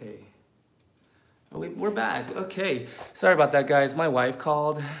 okay. Oh, wait, we're back, okay. Sorry about that, guys. My wife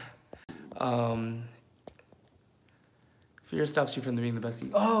called. Fear stops you from being the best.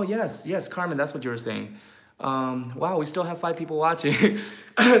 Oh, yes, Carmen, that's what you were saying. Wow, we still have 5 people watching.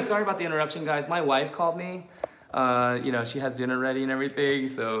 Sorry about the interruption, guys. My wife called me. She has dinner ready and everything,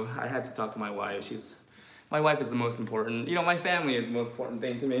 so I had to talk to my wife. My wife is the most important. You know, my family is the most important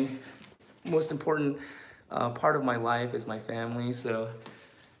thing to me. Most important part of my life is my family, so,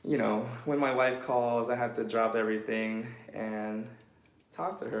 you know, when my wife calls, I have to drop everything and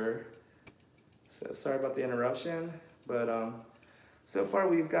talk to her. So sorry about the interruption, but so far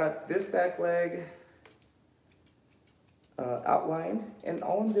we've got this back leg outlined, and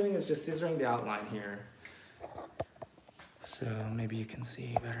all I'm doing is just scissoring the outline here. So maybe you can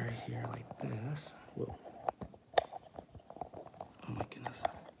see better here like this. Whoa. Oh my goodness.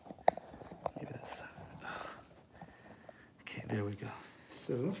 Maybe that's, okay, there we go.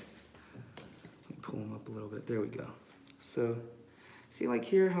 So, let me pull them up a little bit. There we go. So, see like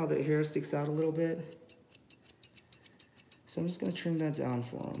here how the hair sticks out a little bit? So I'm just gonna trim that down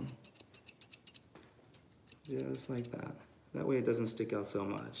for them. Just like that. That way it doesn't stick out so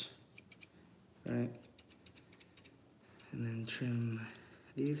much, right? And then trim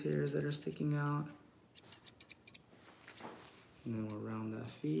these hairs that are sticking out. And then we'll round the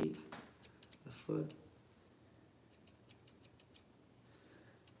feet, the foot.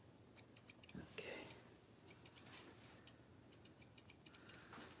 Okay.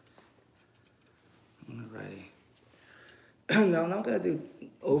 Alrighty. Now I'm not gonna do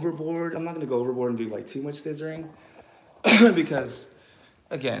overboard. I'm not gonna go overboard and do like too much scissoring because,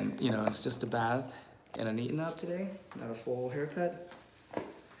 again, you know, it's just a bath and a neaten up today, not a full haircut.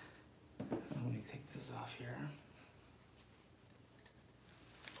 Let me take this off here.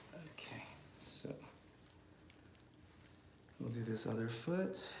 Okay, so we'll do this other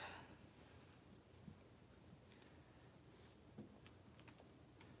foot.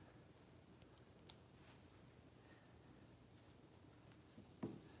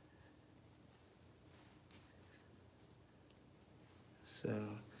 So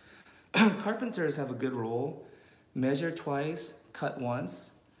carpenters have a good rule: measure twice, cut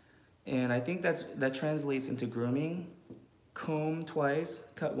once. And I think that translates into grooming. Comb twice,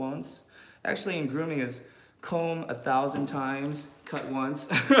 cut once. Actually, in grooming is comb 1,000 times, cut once.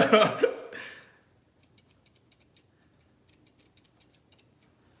 Okay.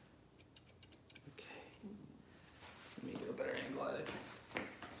 Let me get a better angle at it.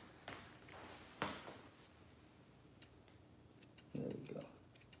 There we go.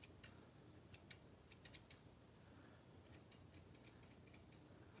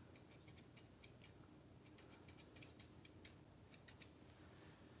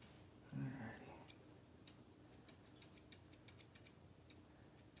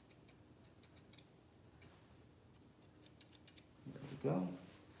 Go.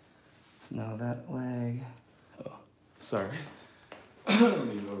 So now that leg, oh, sorry. Let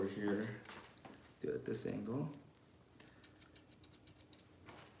me go over here, do it at this angle.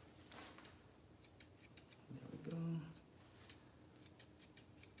 There we go.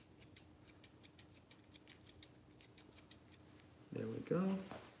 There we go.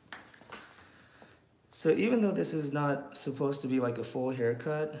 So even though this is not supposed to be like a full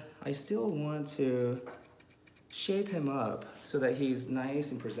haircut, I still want to shape him up so that he's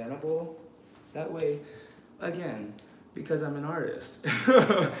nice and presentable. That way, again, because I'm an artist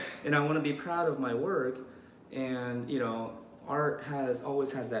and I want to be proud of my work, and you know, art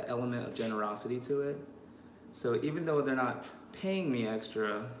always has that element of generosity to it. So even though they're not paying me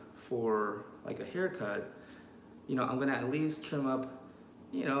extra for like a haircut, you know, I'm gonna at least trim up,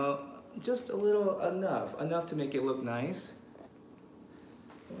 you know, just a little, enough to make it look nice.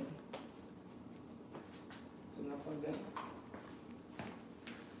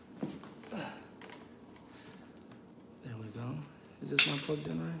 There we go. Is this not plugged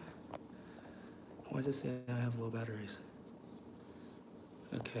in right? Why does it say I have low batteries?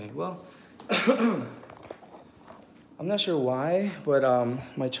 Okay, well, I'm not sure why, but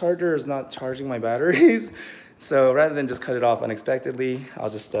my charger is not charging my batteries. So rather than just cut it off unexpectedly, I'll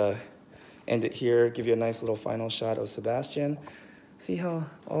just end it here, give you a nice little final shot of Sebastian. See how,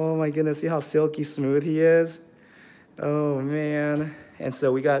 oh my goodness, see how silky smooth he is? Oh man. And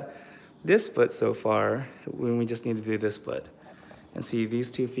so we got this foot so far, when we just need to do this foot. And see these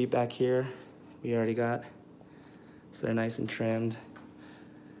 2 feet back here, we already got. So they're nice and trimmed.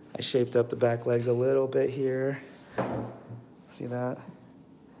 I shaped up the back legs a little bit here. See that?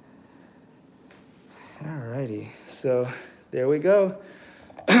 Alrighty, so there we go.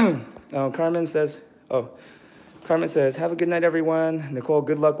 Carmen says, have a good night, everyone. Nicole,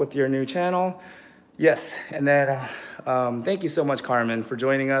 good luck with your new channel. Yes, and then thank you so much, Carmen, for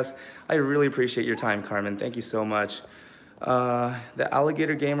joining us. I really appreciate your time, Carmen. Thank you so much. The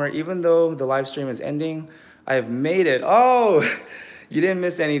Alligator Gamer, even though the live stream is ending, I have made it. Oh, you didn't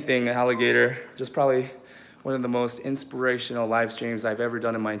miss anything, Alligator. Just probably one of the most inspirational live streams I've ever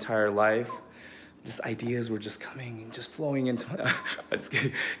done in my entire life. Just ideas were just coming and just flowing into my, I'm just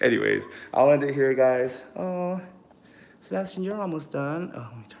kidding. Anyways, I'll end it here, guys. Oh, Sebastian, you're almost done. Oh,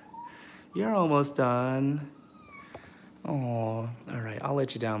 let me turn. You're almost done. Oh, all right, I'll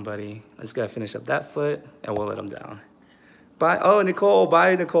let you down, buddy. I just gotta finish up that foot and we'll let him down. Bye. Oh, Nicole,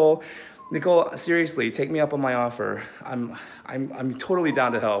 bye, Nicole. Nicole, seriously, take me up on my offer. I'm totally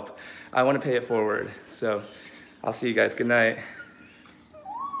down to help. I want to pay it forward. So I'll see you guys. Good night.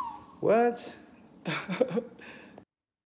 What?